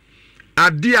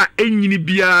ade a enyini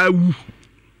bia wu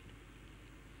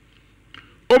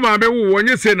o ma be wo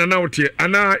wonye se na wote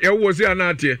ana ye wo se ana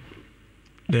ate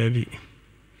David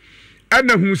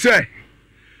ana hu se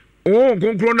o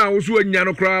konkro na wo so anya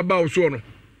no kra ba wo so no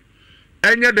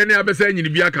enya de ne abesa enyini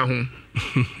bia ka ho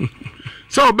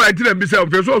so ba ntira bi se o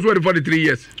so 43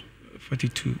 years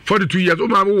 42 years o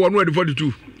ma wo no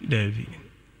 42 David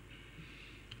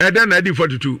eda na di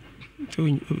 42 so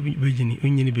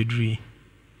onyini bedru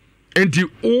enti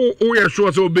o ye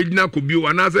so so obegina ko bio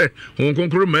ana se ho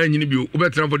konkro ma enyini bio o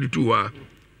betra 42 wa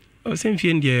o se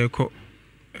mfie ndie ekọ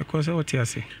se wote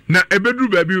ase na ebedru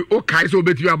ba bi o kai so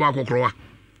obeti aba akokrowa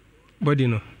body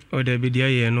no o da bi dia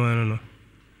ye no ano no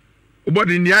o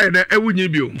body ni aye na ewunyi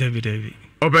bio David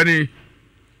obani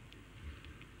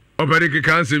ke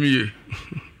kansem ye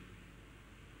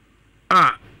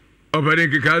obani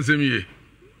ke kansem ye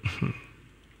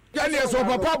yani so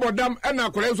papa bodam na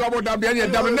akore so bodam ya ni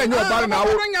dam na nyi obare na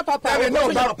wo ene ni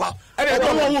obare papa ene do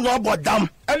wo no bodam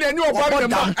ene ni obare na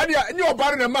ma ene ni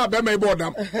obare na ma be mai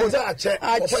bodam o se ache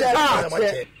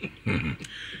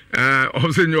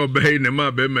o se ni obare na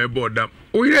ma be mai bodam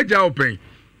o ye ja open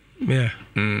yeah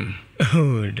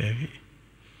oh David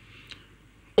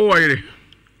o ayire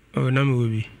oh na me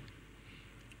wobi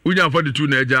unya 42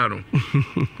 na eja no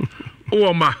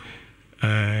o ma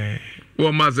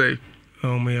o ma say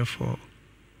oh my for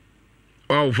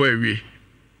wow for ewie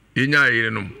yenya ayire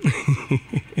no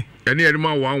ene yere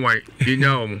ma wanwan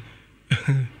yenya o mu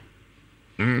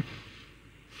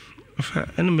afa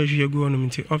ene me hwe go no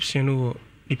mti option wo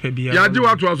nipa bia ya ji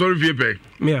watu asori fie pe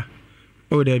mia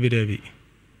oh David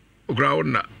okra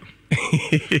wona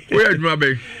o ya djuma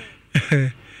be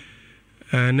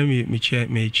na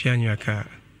me chia nyaka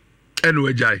ene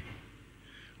wajai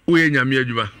o ye nyame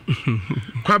adjuma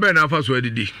kwa be na afa so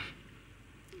adidi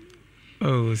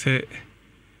oh say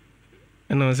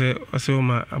and say also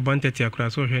ma abantati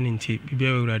akura so hwe ni nti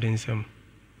bibia wurade nsam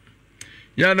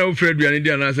ya na ofred bia ni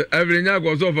dia na say every nya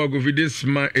go so for go fit this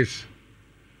man is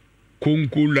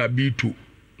konkula bitu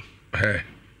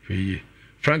feye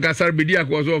franka sarbidi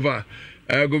akwa so for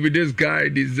go with this guy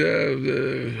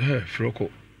deserves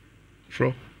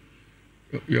fro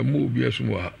ya mu bi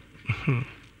esumo ha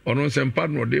ono sempa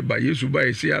no de ba yesu ba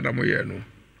esi adam ye no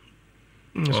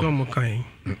so mo kai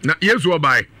na yesu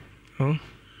obai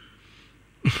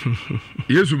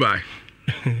yesu bai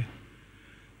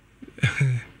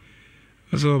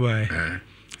so bai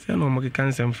se no mo ke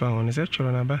kansem fa on se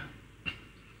choro na ba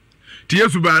ti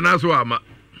yesu bai na so ama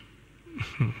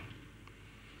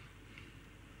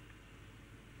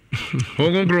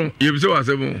hogonkron yebse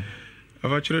wasemo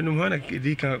ava choro no hana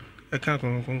di ka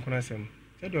konkon asem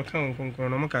se do ka konkon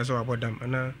no mo ka so abodam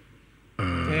ana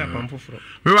ya pampofro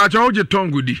me wa chawo je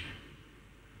tongu di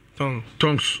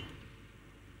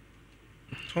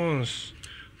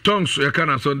tongs ya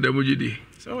kana son de mujidi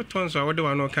so tongs a wode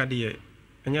wa no ka de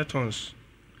enya tongs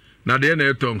na de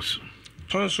na tongs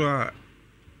a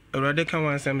awrade ka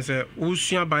wan sem se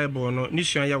usua bible no ni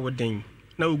sua ya woden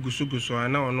na ugusugusu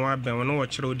na ono aben ono wo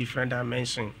kire different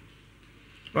dimension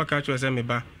waka cho se me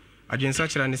ba adwensa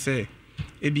kire ne se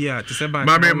ebia te se ba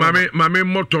mame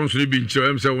motongs ni bi nche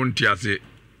em se wonti ase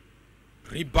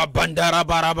Riba bandara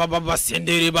bara baba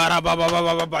sendiri bara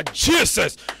baba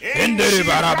Jesus. Endiri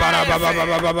bara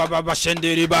baba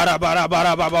sendiri bara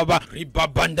baba. Riba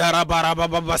bandara bara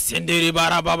baba sendiri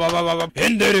bara baba.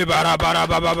 Endiri bara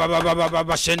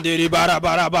baba sendiri bara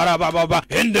baba.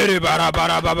 Endiri bara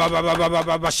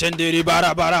baba sendiri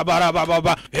bara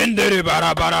baba. Endiri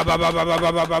bara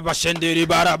baba sendiri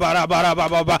bara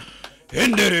baba.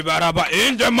 Indiri baraba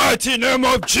in the mighty name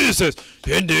of Jesus.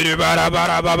 Indiri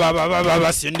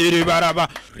baraba sindiri baraba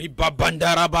riba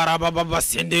bandara baraba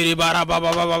sindiri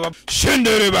baraba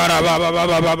sindiri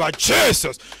baraba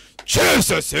Jesus.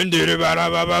 Jesus indiri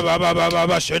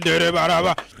baraba sindiri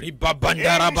baraba riba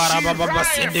bandara baraba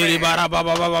sindiri baraba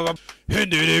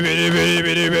indiri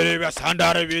biri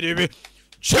sandara biri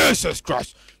Jesus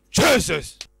Christ.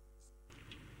 Jesus.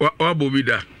 Wa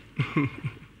bobida.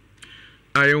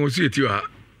 I want to see it. You are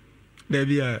there.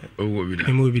 Be a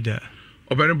movie there.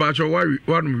 Open about your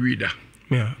one reader.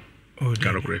 Yeah. Oh,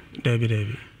 Debbie.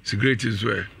 It's great as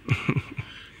well.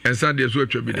 And Sunday as well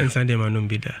to be there. And Sunday, man,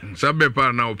 be there. Sunday,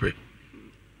 pa now pay.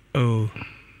 Oh,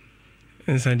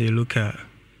 and Sunday, look at.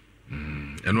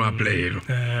 And I play.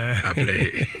 I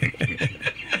play.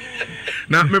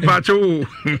 Now, me pacho.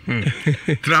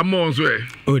 Tramons way.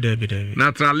 Oh, Debbie.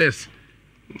 Naturalist.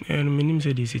 And my name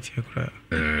said this city.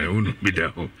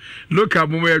 Look at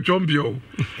my champion.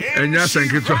 And yes,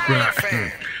 thank you.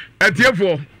 At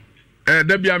therefore,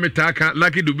 Debbie Ametaka,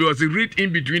 lucky to be was read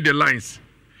in between the lines.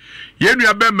 Yen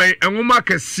ya be me enwoma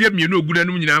kese me no guda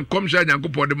no nyina kom sha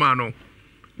nyankopɔ de ma no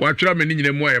wa twera me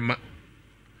nyina mu ayema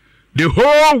the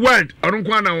whole world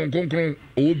ɔno na wonkonkron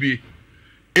obie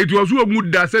it was who mu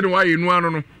da said why enu ano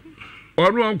no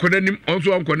ɔno ɔnkɔda nim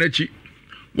ɔnso ɔnkɔna chi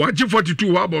wa chi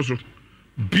 42 wa boso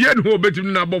bia no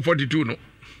obetim na abɔ 42 no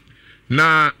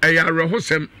na ɛya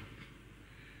rehosem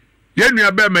yen ya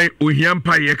be me ohia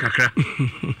mpa ye kakra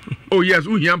oh yes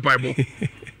ohia mpa bo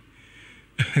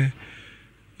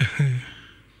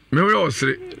me we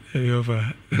osre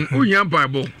over ohia mpa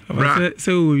bo bra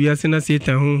so we are sena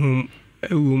Satan honhom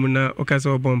ewu na okasa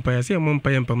obompa ya se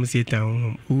mompa ya mpam Satan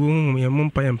honhom honhom ya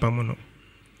mompa ya mpam no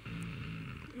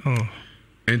oh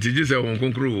enti je se won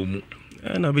konkro wo mu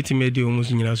na beti me di omu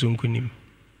so nyina so nkunim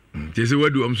je se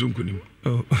wadu am so nkunim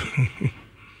oh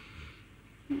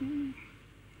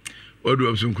wadu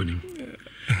am so nkunim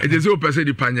je se o pese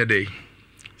di panya dey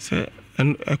se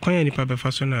akwanya ni pa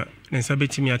befa so na nsa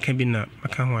betimi aka bi na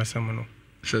aka ho asam no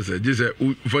se je se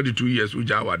 42 years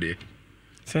uja wade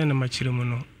se na machire mu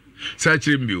no sa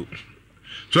chire mbio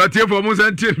so atie for mo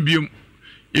san tie mbio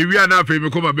ewi ana afa me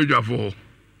koma bedwafo ho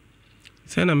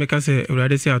se na meka se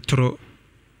urade se atoro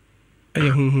aye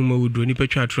hunhun ma wudro ni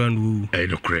patwa atoro na wu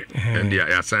no kre and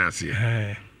ya science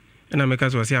eh na meka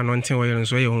se anointing oil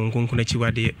nso aye hunhun na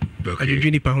chiwade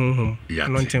adwudwi ni pa hunhun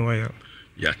anointing oil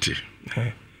yate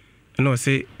no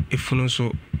say efunu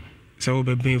so se wo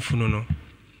bebe efunu no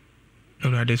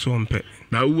urade so mpe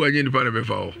na wu anye ni pa na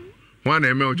befa ho wana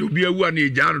eme ojo bi awu na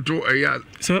eja no to eya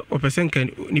so opesen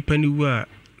kan nipa ni wu a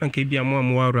anka bi amo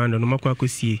amo wa rando no makwa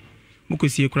kosie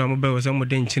mukosie kura mo ba wo se mo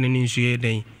den chine ni nsuye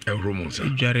den ehromo sa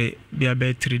dware bi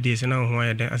aba 3 days na ho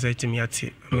ya den asa timi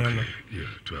ate me no yeah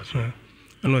to aso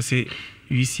ano se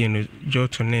wisie no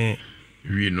joto ne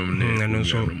wi nom ne no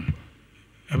so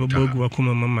abogu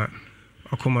akoma mama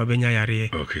akoma benya yare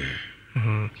okay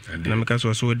na meka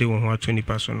so de wo ho 20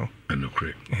 paso no no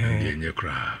kre enye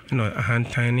kra no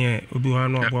ahantan ne obi ho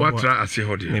no abo watra ase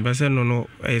hode me ba se no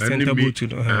center boot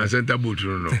no center boot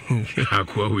no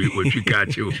akwa we twika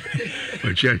ache o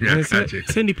twanya ache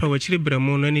se ni pa wachire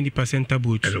bramo no ni pa center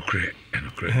boot no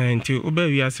kre nti oba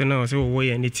wi ase na se wo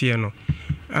ye ni tie no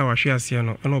a wahwe ase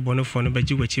no na obonefo no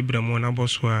baji wachi bramo na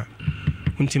boso a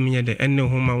untimi nya de enne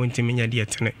ho ma untimi nya de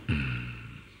etene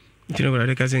tino gora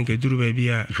de kazen ke duru ba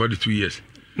bia 42 years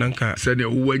nanka sene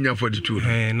uwanya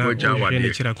 42 waja wade ne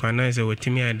chira kwa na ze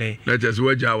watimi ade na je se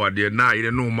waja wade na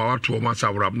ire no ma wato ma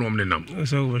sawrab no mne nam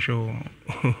so wo show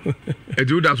e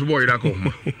du da so boy da ko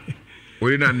ma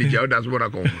ori na ni ja da so boy da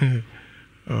ko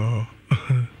oh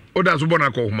o da so boy na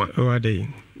ko ma o ade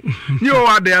ni o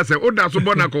ade ase o da so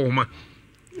boy na ko ma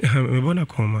me bona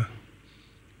ko ma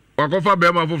wa ko fa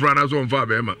be ma fofra na so mfa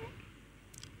be ma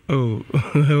oh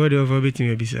what do you bit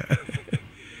me bisa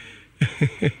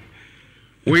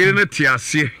we na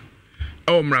tiase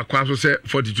o mra kwa so se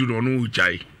 42 no no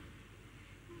ujai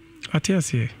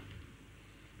atiase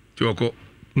tioko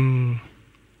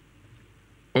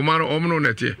o mano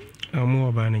na tie amu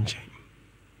oba na nche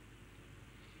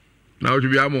na o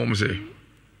tubia mo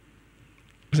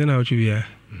se na o tubia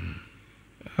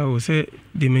o se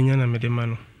de menya na me de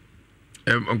mano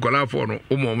nkola fo no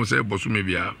o mo se bosu me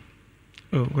bia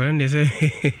oh, when they say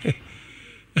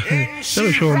So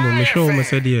me show me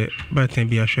said yeah, but then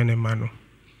be a shene mano.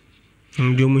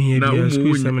 Ndio mu hia bia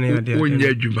school exam na ya de. Wonya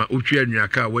adwuma, otwe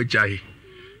anwaka wagyae.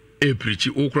 E preach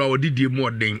okura odidie mu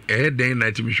oden den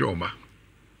na ti me show ma.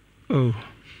 Oh.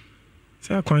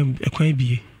 Sa kwan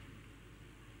bie.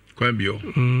 Kwan bio.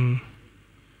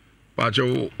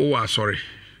 Pacho o sorry.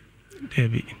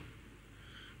 Debi.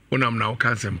 Onam na o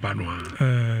kanse mpa no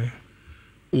a.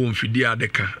 O mfidi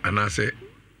adeka anase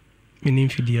menim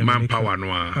fidi manpower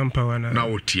no a. Manpower na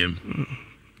o tiem.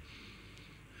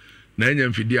 Na enya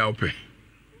mfidi a ope.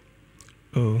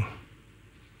 Oh.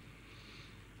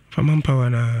 For manpower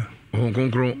na Hong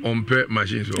Kong ompe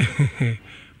machine so.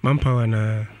 Manpower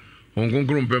na Hong Kong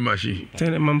ompe machine.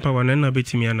 Tene manpower na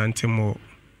betimi anante mo.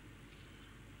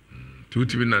 Tu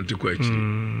tibi nante kwa chi.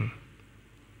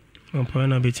 Manpower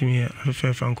na betimi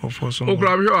afefe franco for so.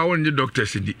 Okra bi a won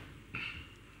doctors di.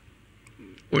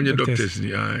 Onye doctors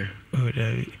ni ai. Oh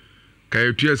David.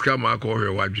 Kai TS ka ma ko hwe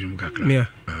wadwum kakra. Mia.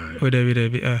 Oh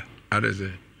David ah.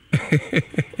 Adese.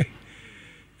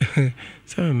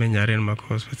 So me nyare in my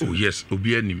hospital. Oh yes,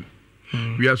 obi anim.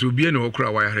 We as obi ani okra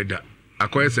wa yare da.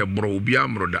 Akoye se bro obi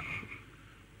amro da.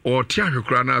 O ti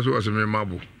ahwekra na so ose me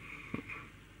mabo.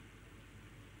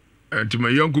 Enti me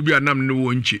yonku bi anam ne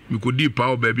wo nchi. Mi ko di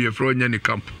pa o ba bi e fro nya ni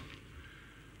camp.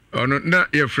 Ono na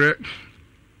ye fre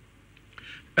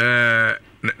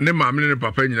ne maame ne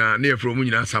papa nyina ne ye fro mu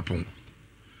nyina sapon.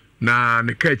 Na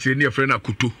ne ka chire ne ye fre na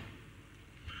kuto.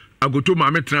 Agoto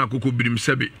maame tena akoko birim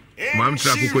sebe. Maame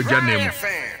tena akoko janemu.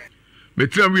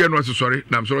 Metra wiye no so sorry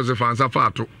na mso se fansa fa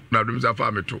ato na dum sa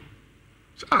fa meto.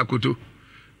 Sa akoto.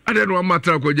 Ade no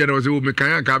amatra ko jana wo se wo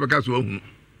mekan aka beka so ahunu.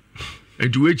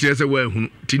 Enti we kire se wa ahunu.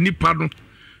 Ti nipa no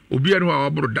obi anu a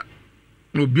wabro da.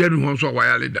 Na obi anu ho so wa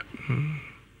yale da.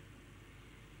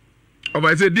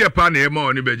 Oba se dia pa na e ma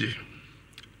oni beje.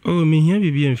 Oh me hia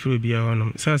bibia mfiro bia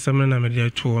honom. Sa samna na me de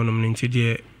to honom nti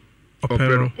de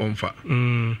opero onfa.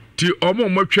 Ti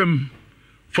omo twam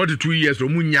 42 years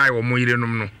omu nyaai omo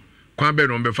yirenom no. Kwa be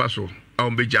no be fa so a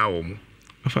on be ja omo.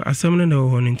 Afa asamna na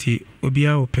ho nti obi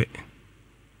a ope.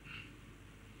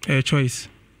 Choice.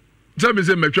 Tell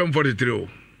say metwam 43 o.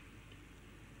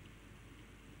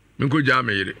 Minko ja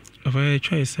me yire. Afa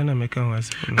choice na me kan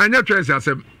was. Anya choice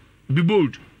asem be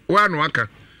bold. Wa no aka.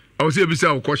 I will say bisa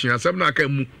o question asem na aka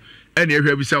mu. Ene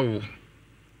ehwa bisa wo.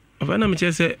 Afa na me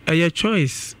say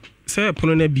choice. Say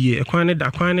pono na bie ekwan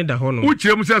ne da ho no. Wo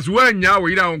kirem say so anya wo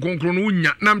yira nkonkron no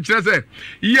unya. Na me kire say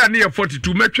iya ne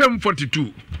 42 metwam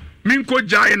 42. Minko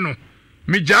jae no.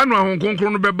 Me ja no ahon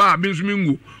nkonkron no beba me nso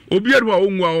mingu. Obi adu a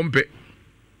ongu a ompe.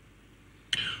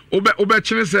 Obe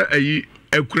kire say ayi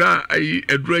akura ayi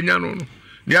aduranya no no.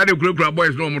 Ne ade kura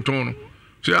boys no omoton no.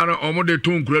 So ya no omode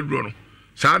ton kura duro no.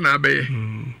 Sa na abe.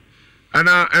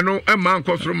 Ana eno e man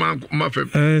kosoro man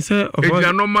mafem. Say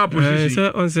of normal position.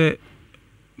 Say on say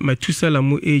matusala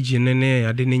mu age ne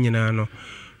ade ne nyina no.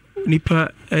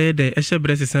 Nipa de ehye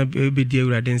brese be di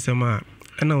awurade nsem a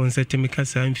ana won say temika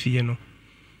sa amfie no.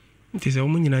 Nti say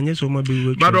omu nyina nye so ma be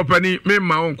wu. But opani me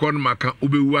ma won kon maka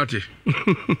obewu ate.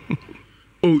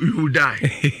 Oh, you will die.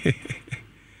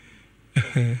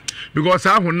 Because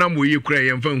I honam we kura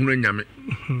ye mfa hunu nyame.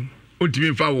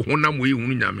 Ontimi mfa wo honam we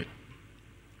hunu nyame.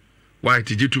 Why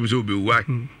did you to so be why?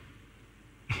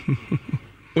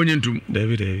 Onyentum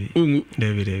David. Ongu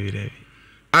David.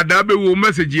 Adabe wo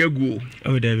message agu.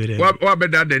 Oh David. Wa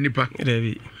beda da nipa.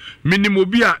 David. Minimo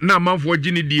bi a na amanfo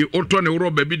gini die oto ne woro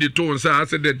ba bi de to nsa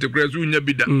accident kura so nya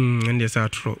bi da. Ende sa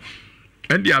atro.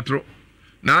 Ende atro.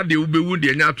 Na ade wo bewu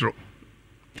de nya atro.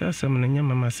 Ta sam na nya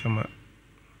mama sama.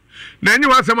 Na enyi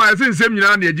wa sama ase nsem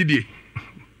nyina na agidie.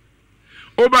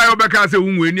 Oba yo beka se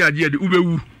wu eni age de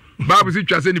ubewu. Bible si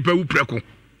twa se nipa wu preko.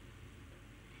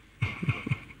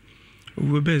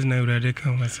 Wo bez na urade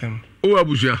kan wasem. O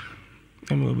abusua.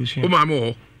 Am abusua. O ma me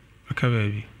ho. Aka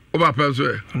baby. O ba pa so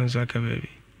e. Ono so aka baby.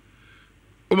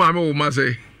 O ma me wo ma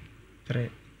se. 3.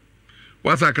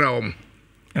 Wasa kra o mo.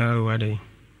 Wadai.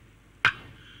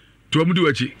 To mu di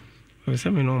wachi. O se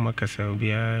me no makasa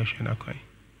obi a hwe na kwai.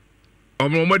 O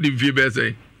mo ma di vie be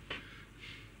se.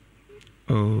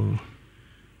 Oh.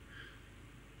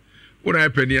 Una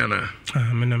penny ana.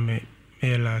 Me na me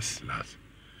last.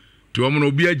 To mo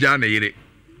no bi aja na yire.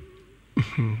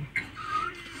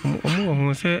 Omo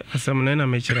ho se asam na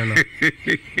me kire no.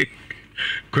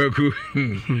 Kwaku.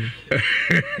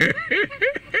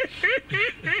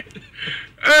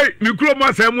 Hey, mi kuro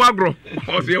ma se mu agro.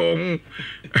 O se o hu.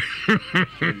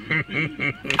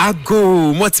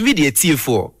 Ago multimedia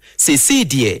TV4. Say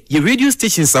dear, your radio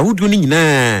stations are doing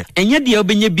na. And yet the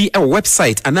obenye be a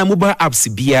website and a mobile apps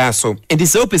be so. And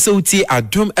this episode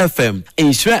at Drum FM,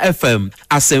 Insura FM,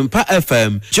 Asempa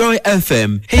FM, Joy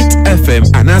FM, Hit FM,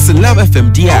 and as Love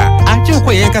FM dear. At your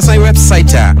Yankasa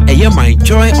website,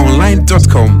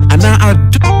 myjoyonline.com, and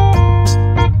now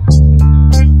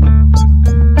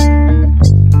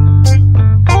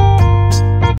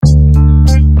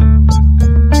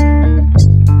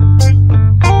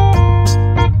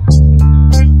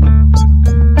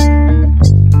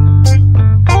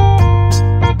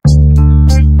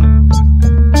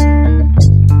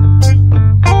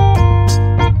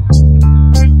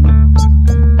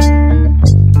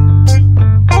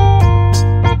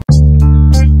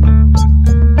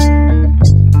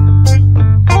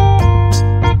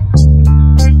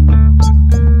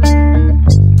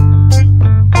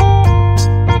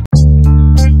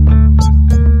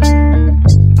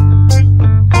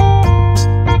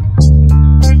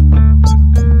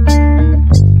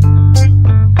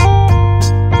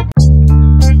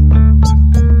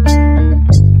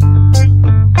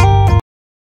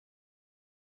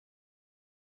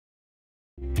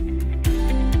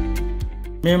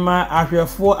Mema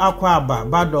ahwefo akwaba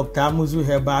ba Dr. Amuzu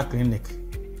Herbal Clinic.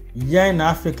 Yen na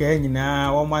Africa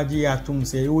nyina wo magye atum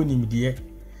se wonimdie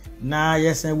na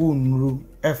yesen wo nuru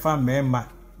efa mema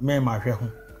hwe ho.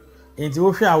 Enti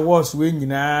wo hwe awards we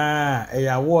nyina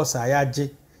awards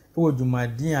ayaje wo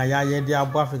dwumadin ayaye de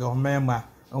abo Africa ho mema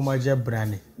wo magye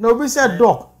brane. Na obi se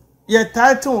doc ye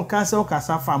title cancel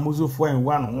kasafa Amuzu 4 in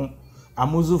 1 ho.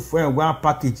 Amuzu 4 in 1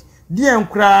 package. Die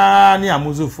nkra ni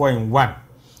Amuzu 4 in 1.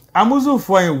 Amuzu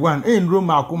 4 in 1 in room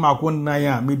akoma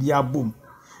nan media boom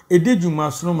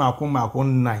edejuma sunu makoma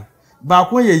nan ba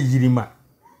ko ye yirima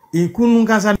inkunu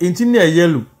kansa intini e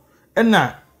yellow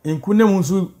na inkune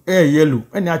munsu e yellow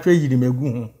na atwe yirima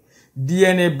egu ho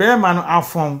DNA be ma no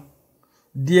afon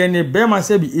DNA be ma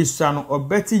se bi isua no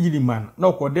obeti yirima na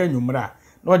okoda nwumra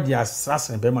na odi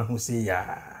asase be ma ho se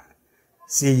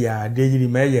ya de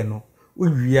yirima ye no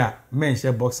uwia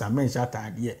menhye boxer menhye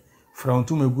atade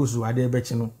front me gusu ade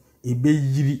bechi no ebe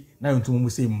yiri na ntumu mu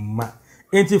say ma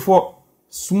enti for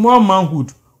small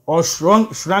manhood or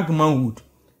shrunk manhood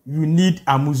you need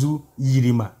Amuzu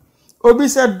yirima. Obi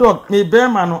said dog me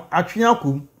bema no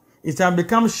atweakum it can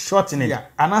become shortening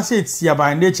and I say it's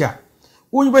by nature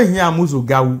unbe hia Amuzu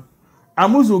gawu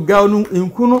no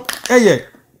enku no eye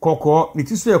kokko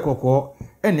nitiso e kokko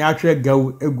ene atwe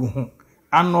gawu egu ho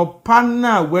anopa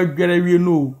na wadwere wie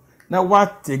no na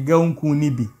wate gawu nku ni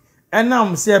bi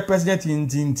enam say president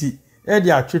intinti e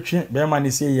dia atwetwe be ma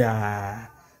ne say ya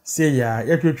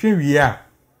ya twetwe wie a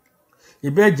e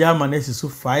be jama na so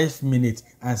 5 minutes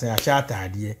and say achata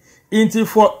ade inti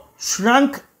for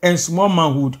shrunk and small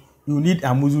manhood you need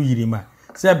Amuzu yirima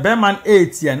say be man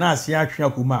 8 ya na ase atwe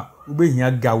akoma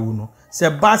ubehia gawu no say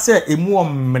ba say emu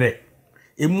omre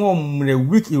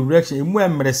weak erection emu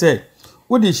emre say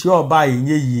wodi shi oba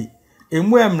yenye yi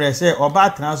emu emre say oba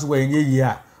transfer yenye yi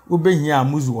a ubehia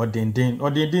Amuzu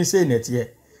odenden say netie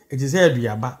it is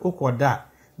aduaba ukoda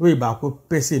we ba ko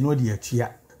pese no de atua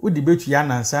udi betua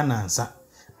nansa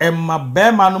emma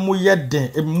be ma no mu ye den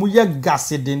emu ye gas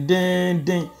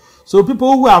den so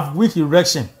people who have weak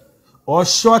erection or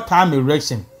short term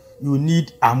erection you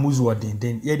need Amuzu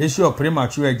odenden ye dey show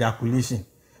premature ejaculation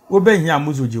ubehia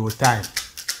Amuzu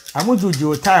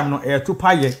time no e to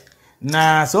paye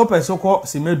na so person ko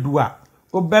semedu a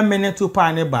obemene to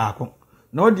pa ne baako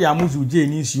na odi Amuzu je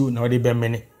ni nsuo na odi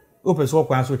bemene opeso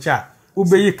kwa so cha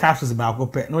ubeyi capsules baako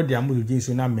pe na odi Amuzu je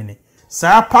nsuo na mene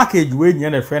sa package we nya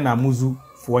na friend Amuzu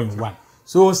 4 in 1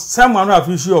 so someone who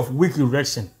have issue of weak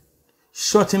erection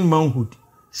shortened manhood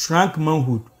shrunk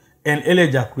manhood and early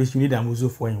ejaculation you need Amuzu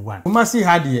 4 in 1 you must see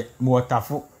how the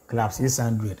waterful class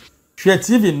 600 share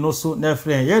TV no so na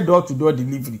friend ye door to door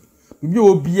delivery bibi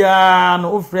obia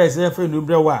no o friend say friend no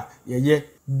brewa ye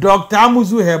Dr.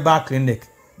 Amuzu Herbal Clinic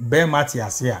be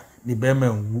matiase a ni be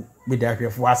manwu be da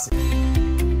hwefo ase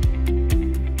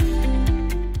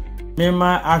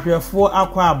mema ahwefo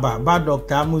akwaba ba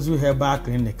Dr. Amuzu Herbal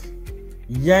Clinic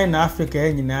yen na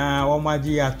Africa nyina wo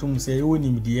magye atum se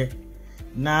wonimdie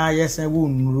na yesen wo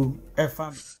nuru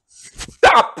efa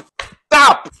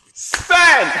tap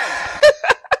send.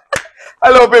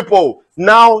 Hello people,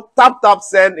 now tap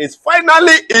send is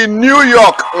finally in New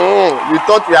York. You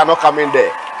thought we are not coming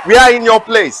there. We are in your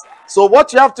place. So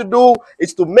what you have to do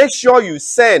is to make sure you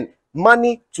send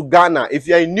money to Ghana. If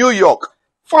you're in New York,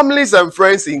 families and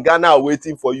friends in Ghana are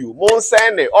waiting for you.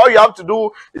 All you have to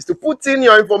do is to put in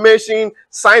your information,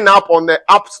 sign up on the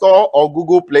App Store or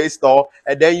Google Play Store,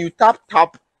 and then you tap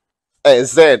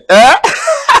Zen.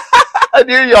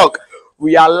 New York,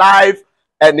 we are live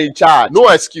and in charge. No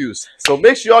excuse. So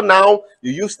make sure now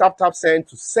you use TapTapSend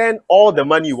to send all the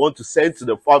money you want to send to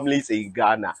the families in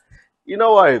Ghana. You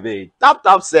know what I mean?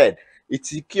 TapTapSend. It's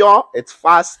secure, it's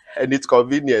fast, and it's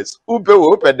convenience.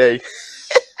 Open day.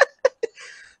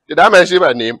 Did I mention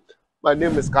my name? My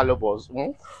name is Carlo Boss.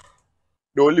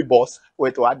 The only boss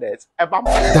with what that ever.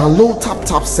 Download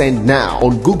TapTapSend now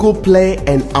on Google Play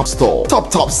and App Store.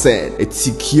 TapTapSend. It's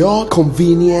secure,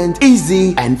 convenient,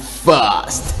 easy, and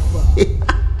fast.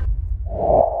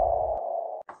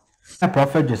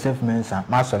 Prophet Joseph Mensah,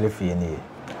 Master Lefini.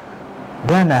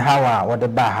 Then how what the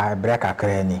Baha break a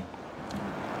cranny.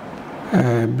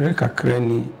 Break a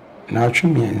cranny, now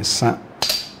chummy and son,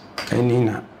 and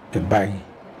Nina, a buy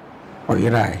or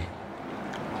Irai.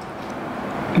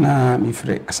 Na mi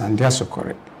frɛ asandia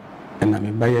sokore na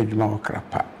me ba ya adwuma wɔ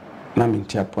krapa na me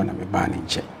ntiapo na me ba ne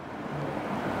nkyɛ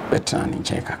betra ne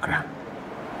nkyɛ kakra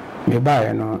me ba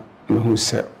ya no me hu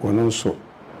sɛ wono nso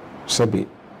sɛbe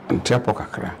ntiapo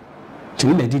kakra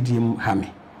tini na didi mu ha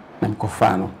me na me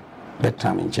kofa no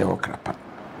betra me nkyɛ wɔ krapa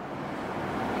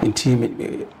nti me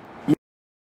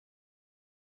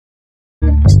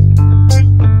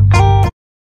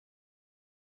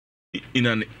in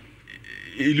an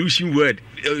illusion word,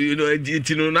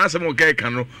 it's in an some okay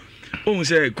cano. Oh,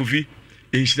 say, Kofi,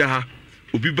 in Shah,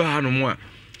 Ubiba no more.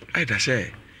 I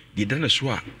say, you done a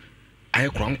swap. I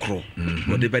crown crow,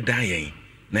 what they be dying.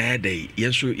 Na day,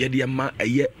 yes, so yet a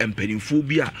year and penny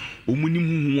phobia,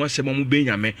 Umunim was a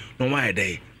momu no my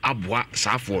day, Abwa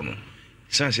Safono.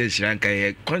 San says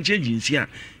Ranka, conscience here,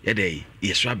 a day,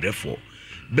 yes, swap therefore.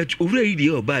 But already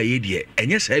or by idiot,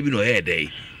 and yes, having no air day.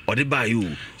 Or the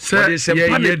bayou, sir, but said,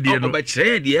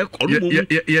 yeah,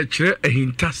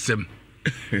 hintasem.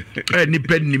 Any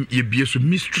pen ye be so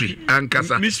mystery, and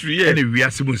cassa mystery, any we are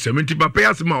 70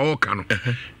 papas, my all cano.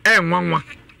 And one.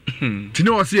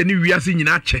 Tino see any we are seeing in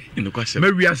Ache, in the question,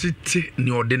 maybe we are sitting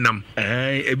near Denham.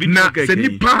 A bit now, the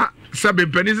Nipa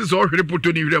Sabin Penis already put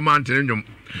on the mountain.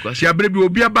 She a baby will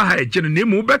be a bahai, and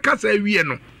name Ubeka say we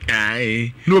know.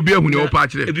 Aye, no beer when you're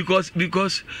part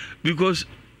because.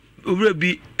 Will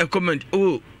be a comment,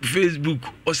 oh, Facebook,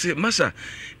 or say, Massa,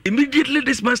 immediately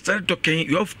this man started talking,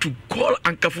 you have to call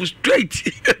Ankafu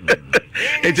straight.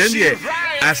 And then, yeah,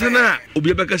 Asana,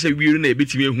 Obiabaka say, we are a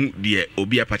bit who, dear,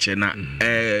 Obia Pachena,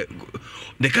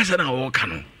 the Casana or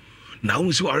Cano. Now,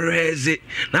 so I raise it,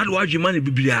 not watch your money,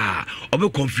 Biblia,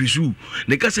 or confuse you.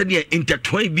 The Casania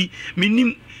intertwine be,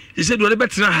 meaning, he said, what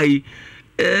about High,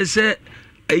 say,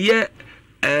 a year.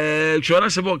 Chwana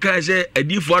sebo ka say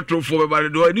adifo atrofo be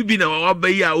do ani bi na wa ba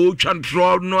ya o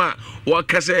twantro no a wa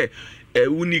ka say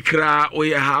unikra o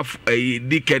ye half a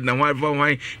decade na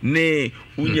wan ne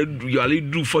unya yali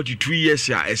do 42 years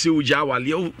ya ese uja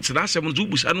wale o sena sem zo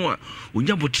busa no a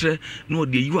unya botre no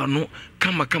de yiwa no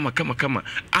kama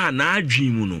a na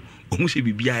adwin mu no ohu se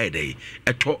bibia e dai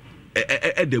eto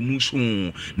edemu so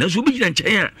na so bi gina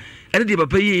nchen a ene de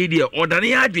papa ye de odane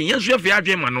ya adwin yeso afi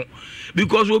adwin ma no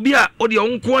because obi a o de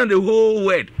onko the whole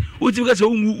world o ti ka se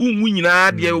unwu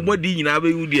nyina de omodi nyina ba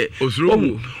yu de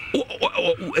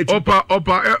opa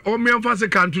o me amfase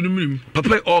kanto no mirim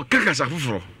papa o kakasa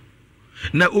foforo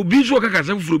na obi so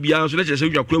kakasa foforo bia so le che se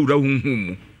dwa kura wura hunhum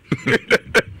mu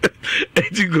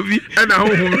eti gobi na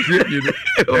hunhum se mi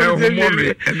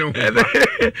no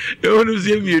onu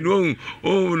se mi no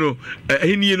o no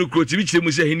ahini no kro ti bi kire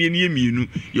mu se ahini ne mienu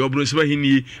ye obro se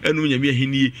ahini anu nyame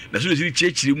ahini na so se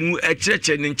chechire mu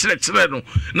echereche ne ncherechire no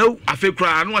na afa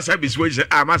kura anu asa bisi wo se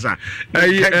amasa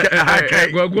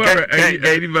gwagwa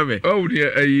ayi mame oh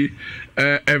dear ayi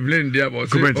Evelyn dia boss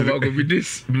go be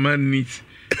this man needs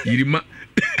yirima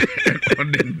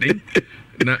on the thing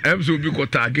na emso bi ko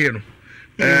tag no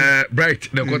bright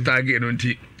the ko tag no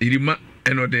nti yirima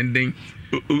eno dending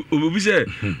Obi say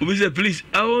please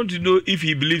I want to know if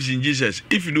he believes in Jesus.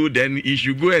 If you know then he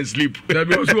should go and sleep. That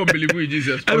be also believe in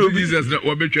Jesus. Jesus na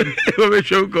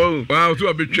obetwem go wow so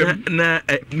obetwem na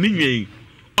minwen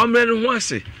omre no ho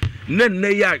ase na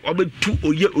ya obetu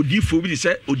oye odifo bi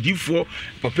say odifo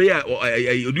papa ya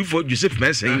odifo Joseph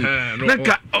Mensah na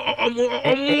ka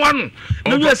omwa no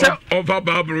na you say over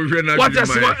Bible hwe na what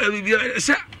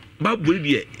say Bible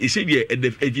dey e say dey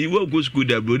e will go school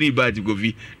da bro ni ba ti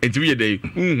Kofi enti we dey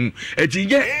enti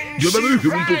ye jo ba be hwe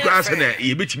mu pokra ase na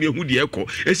ye betimi ehu dey ekọ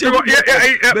e say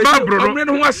Bible no omre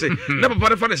no ho ase na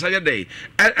papa fa dey say dey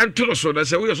antoro so na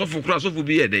say we so fokra so fo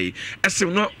bi ye dey ase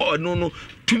no no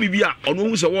tumi bi a ono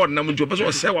hu se wo nam nti o pese o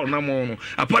se wo nam no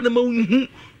apa na ma hu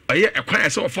aye ekwan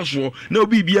ese ofoso na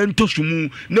obi bia ntoso mu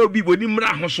na obi boni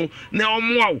mra ho so na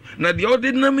omoaw na de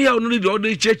ode nam ya no de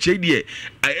ode cheche de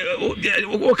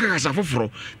o kasa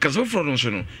foforo no so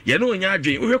no ye no nya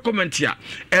adwen wo comment ya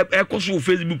ekoso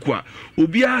Facebook a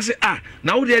obi a se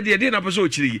na wo de na person o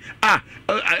chiri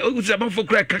o ti abafo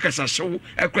kra kasa so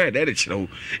ekra de chira wo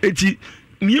eti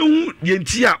miyehu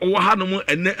yenti a wo ha no mu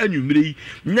ene anwumire yi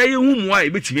nya yehu mu a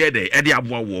ebetimi ede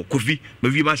aboa wo kofi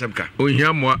bavi ma samka o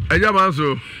hia mo eja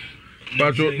manso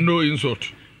but no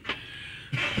insult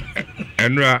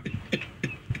enra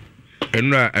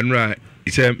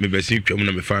ise me besi twam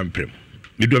na me fa mprem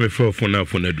me do me fa phone na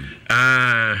phone adu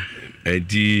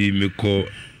edi me ko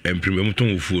mprem mu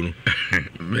ton ofuo no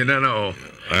me na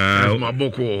o ma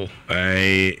boko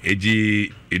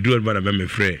eji edu ba na me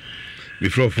frɛ me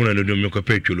frɛ phone na do me ko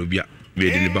petwolo bia me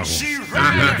edi ne ba ho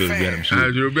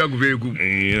Jolobia go very good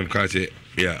ka se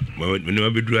ya me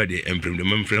no be dura de mprem de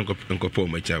me frɛ nko pa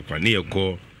ma cha kwa ne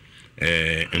yɛkɔ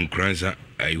nkransa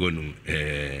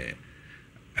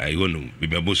ayonu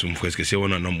bibi abosum fweske se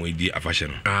wona na mo di afashe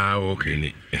no okay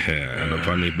ni na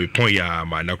fa no be pon ya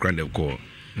ma na kran de ko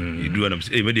idu na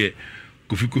me de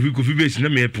kofi be si na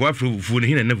me po afro fufu ne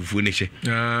hina na fufu ne hye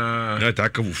na ta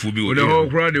ka fufu bi o de ho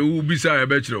kra de u bisa e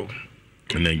be kire o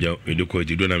na ja edu ko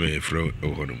idu na me fro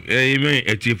ho no me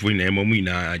etiefo na mo mu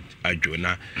na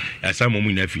adwona ya sa mo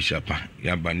mu na fisha pa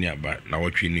ya ba ne aba na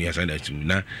wotwe nu ya sa da tu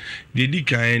na de di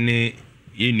kan ne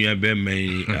ye nua be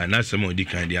mai na sa mo di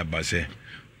kan de aba se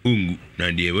ungu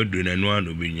na de wedo na no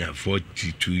ano benya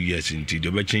 42 years nti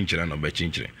do be chinchira na be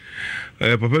chinchire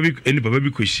papa bi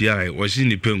kwhia wo si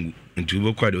ni pangu nti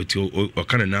wo kwa de o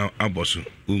kana na aboso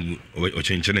ungu o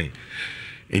chinchire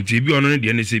nti bi ono ne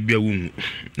de ne se bia ungu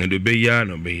na do be ya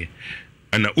na be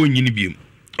ana onyi ni biem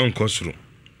onko soro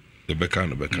do be ka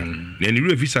no be ka na ni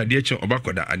refisa de eche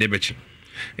obakoda ade be chi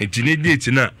nti ne date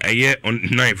na eye on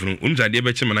 9 no unza de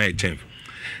be chi ma na 10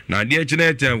 na de eche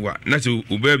na 10 wa na se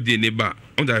ubabde ne ba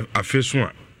onda afeso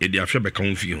a e de afye be ka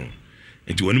ho fi ho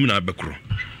nti wonim na abekro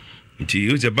nti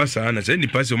yo je basa na se ni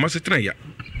pase o masetra ya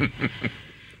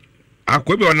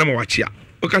akobe ona ma wachia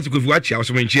o ka se ko fi wachia o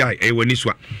so menchi ai e wani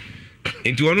so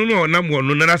nti wono no na mo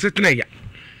no na setra ya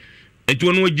nti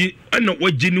wono oji ana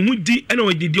oji ni hudi ana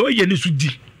oji de o ye ni so di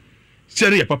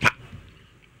sere ya papa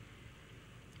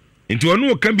nti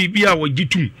wono ka bibia oji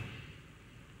tum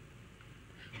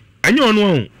anya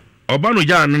ono oba no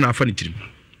ja na afa ni tirim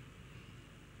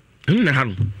na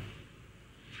hanu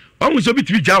omu so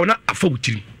bitimi jawo na afa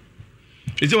wutirim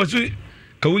eze wasu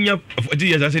ka wunya 40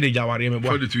 years ase de jaware me bo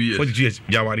 42 years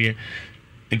jaware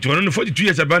nti wono no 42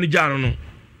 years abani jaro no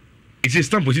ise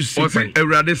stamp position o se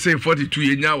Ewrade say 42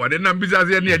 ye nya wade na bisa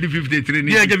se na 53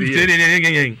 ni ye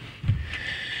 53 ni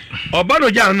oba no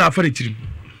jaro na afa tirim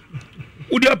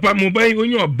udi apa mo ban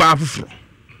onye oba afufuro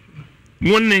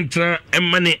won ntra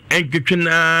emane enkwetwe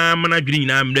na mana dwiri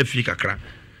nyina mda fi kakra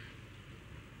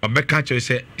obeka cho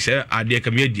se ade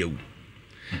ka me adiawu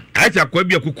acha kwa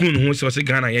bia kokun no ho se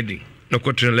Ghana yede na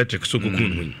cotton electric so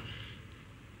kokun no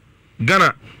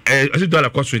Ghana $20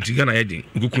 cost 20 Ghana yede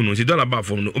kokun no $1 ba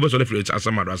fo no obeso le flo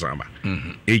asamado asamba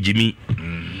ejimi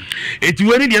eti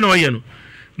wani de na oye no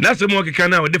na se mo keka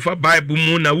na ode fa bible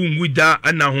mu na wungu da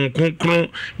na ho konkron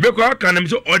be ko aka na mi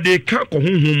so ode ka ko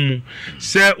honhom mu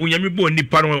se onyame bo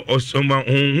nipa no osoma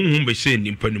honhom be se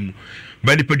nipa no mu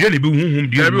ba nipa de be honhom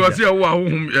de be wase wo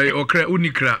honhom okra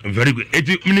unikra very good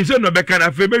eti mi se no be ka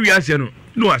na fe be wi ase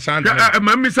no asanta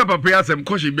ma mi sa papa asem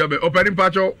ko she bia be opening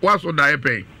pacho waso da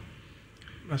epen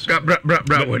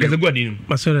bra wo de go din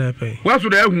maso da epen waso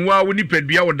da ehun wa wo nipa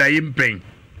dua wo da yempen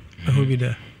aho bi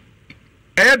da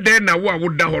de na wo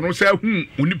awoda ho no sa hu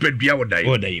unipadua wodai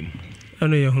wodai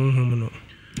ano ye honhom no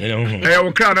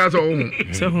wo kra na so honhom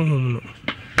se honhom no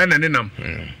ana ne nam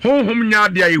honhom nya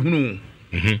de ayi hunu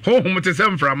honhom te se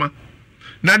mframa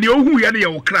na de ohu ya de ye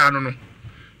wo kra no no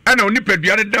ana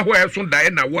unipadua de da ho e so dai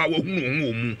na wo a wo hunu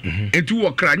ho mu enti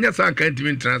wo kra nya sa kan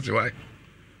timi trans why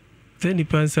te ni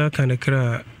pansa kan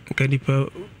kra kan dipa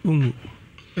umu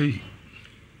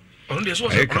on de so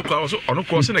ono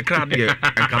ko se ne kra de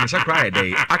kan sa kra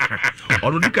de aka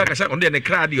ono dika ka sa on de ne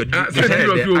kra de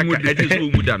so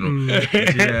mu da no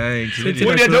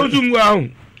wo de do zu mu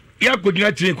ahun ya ko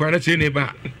gina tire kwa na tire ne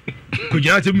ba ko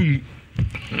gina te mu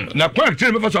na kwa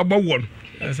tire me fa so agbawo no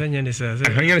asanya ne sa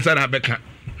asanya ne sa na beka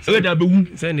e da be wu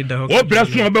sa ni da ho o bra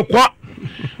so be kwa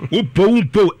wo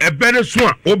po e be ne so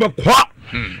o be kwa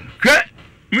ke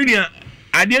minia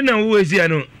ade na wo ezi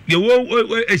ano ye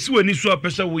wo esiwe ni so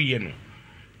apesa wo ye no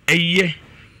eye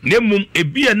ne mum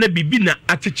ebia na bibi na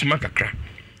atechima kakra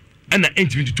ana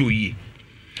entimi tuto yi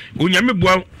onyame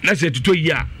boa na se tuto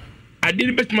yi a ade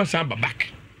ni betima sa babak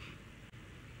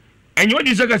and you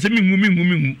just say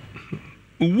me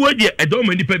wo de edom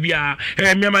nipa bia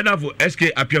me amadafo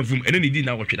SK apian fum ene ne di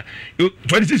na wotweda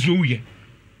 26 no wuye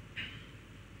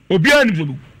obia ni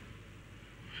so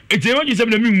ete wo gisem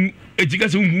na mi ejika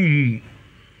se hu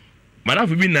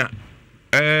madafo bi na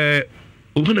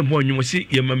obana bo onyo se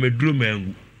ye mamaduro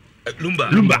mangu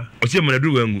lumba o se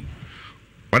mamaduro mangu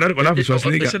madafo so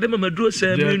asene se de mamaduro se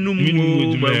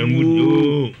menum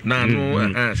mangu na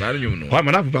no sa nyum no wa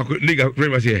madafo ba ko nigga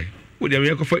frame say wo de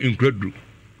me ko fa include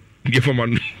dia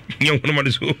faman nyam no ma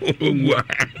de so ogua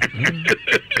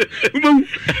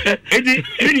edi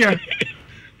enia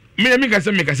me ka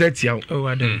se tia o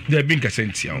ade de bi ka se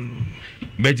tia o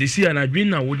but you see na dwin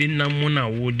na wo de nam na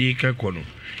wo de ka kono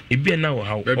ebi na wo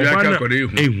ha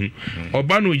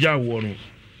oba no ja wo no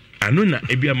anu na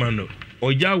ebi ama no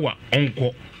oja wa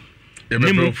onko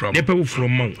ne pe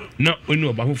from man na oni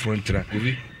oba ho from tra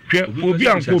obi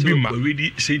anko obi ma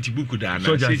already sent book da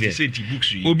na sent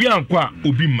books yi obi anko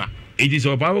obi ma it is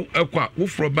oba akwa wo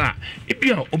from ba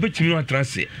ebi a obetimi no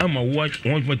atrase ama wo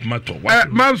tomato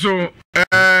manso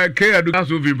ke adu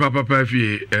aso vi papa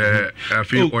fie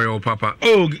afi oyo papa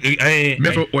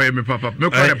me so oyo me papa me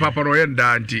ko papa ro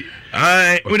yenda anti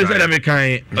we dey say that me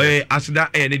kan asida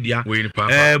ne dia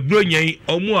bro nyen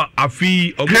omu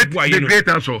afi omu bua yi no great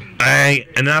aso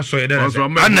and aso ye dey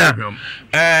ana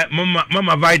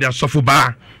mama vida sofo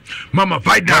ba mama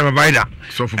vida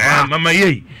sofo ba mama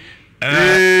ye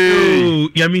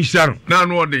yami sharo na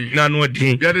no odin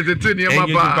ya de tete ni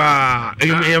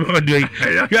mama doy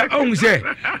ya on se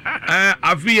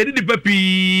afi ye di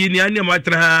papi ni ani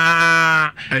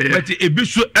matra but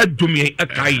ebiso adumi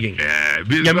akayen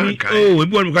yami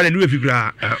ebi won ka ni we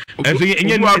fikra enso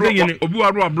enye obi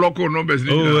wa ro block numbers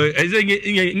ni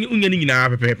enye unya ni nyina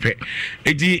pepepe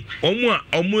eti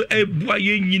omu ebua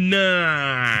ye nyina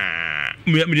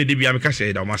me de bia me ka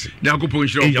se da o mase yakopon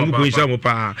shiro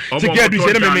papa ke du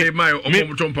se na me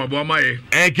tompa bo amaye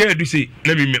ke du se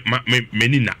na me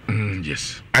menina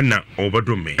yes ana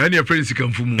obadome any friends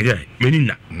kan fumu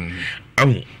menina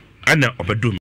awu ana obadome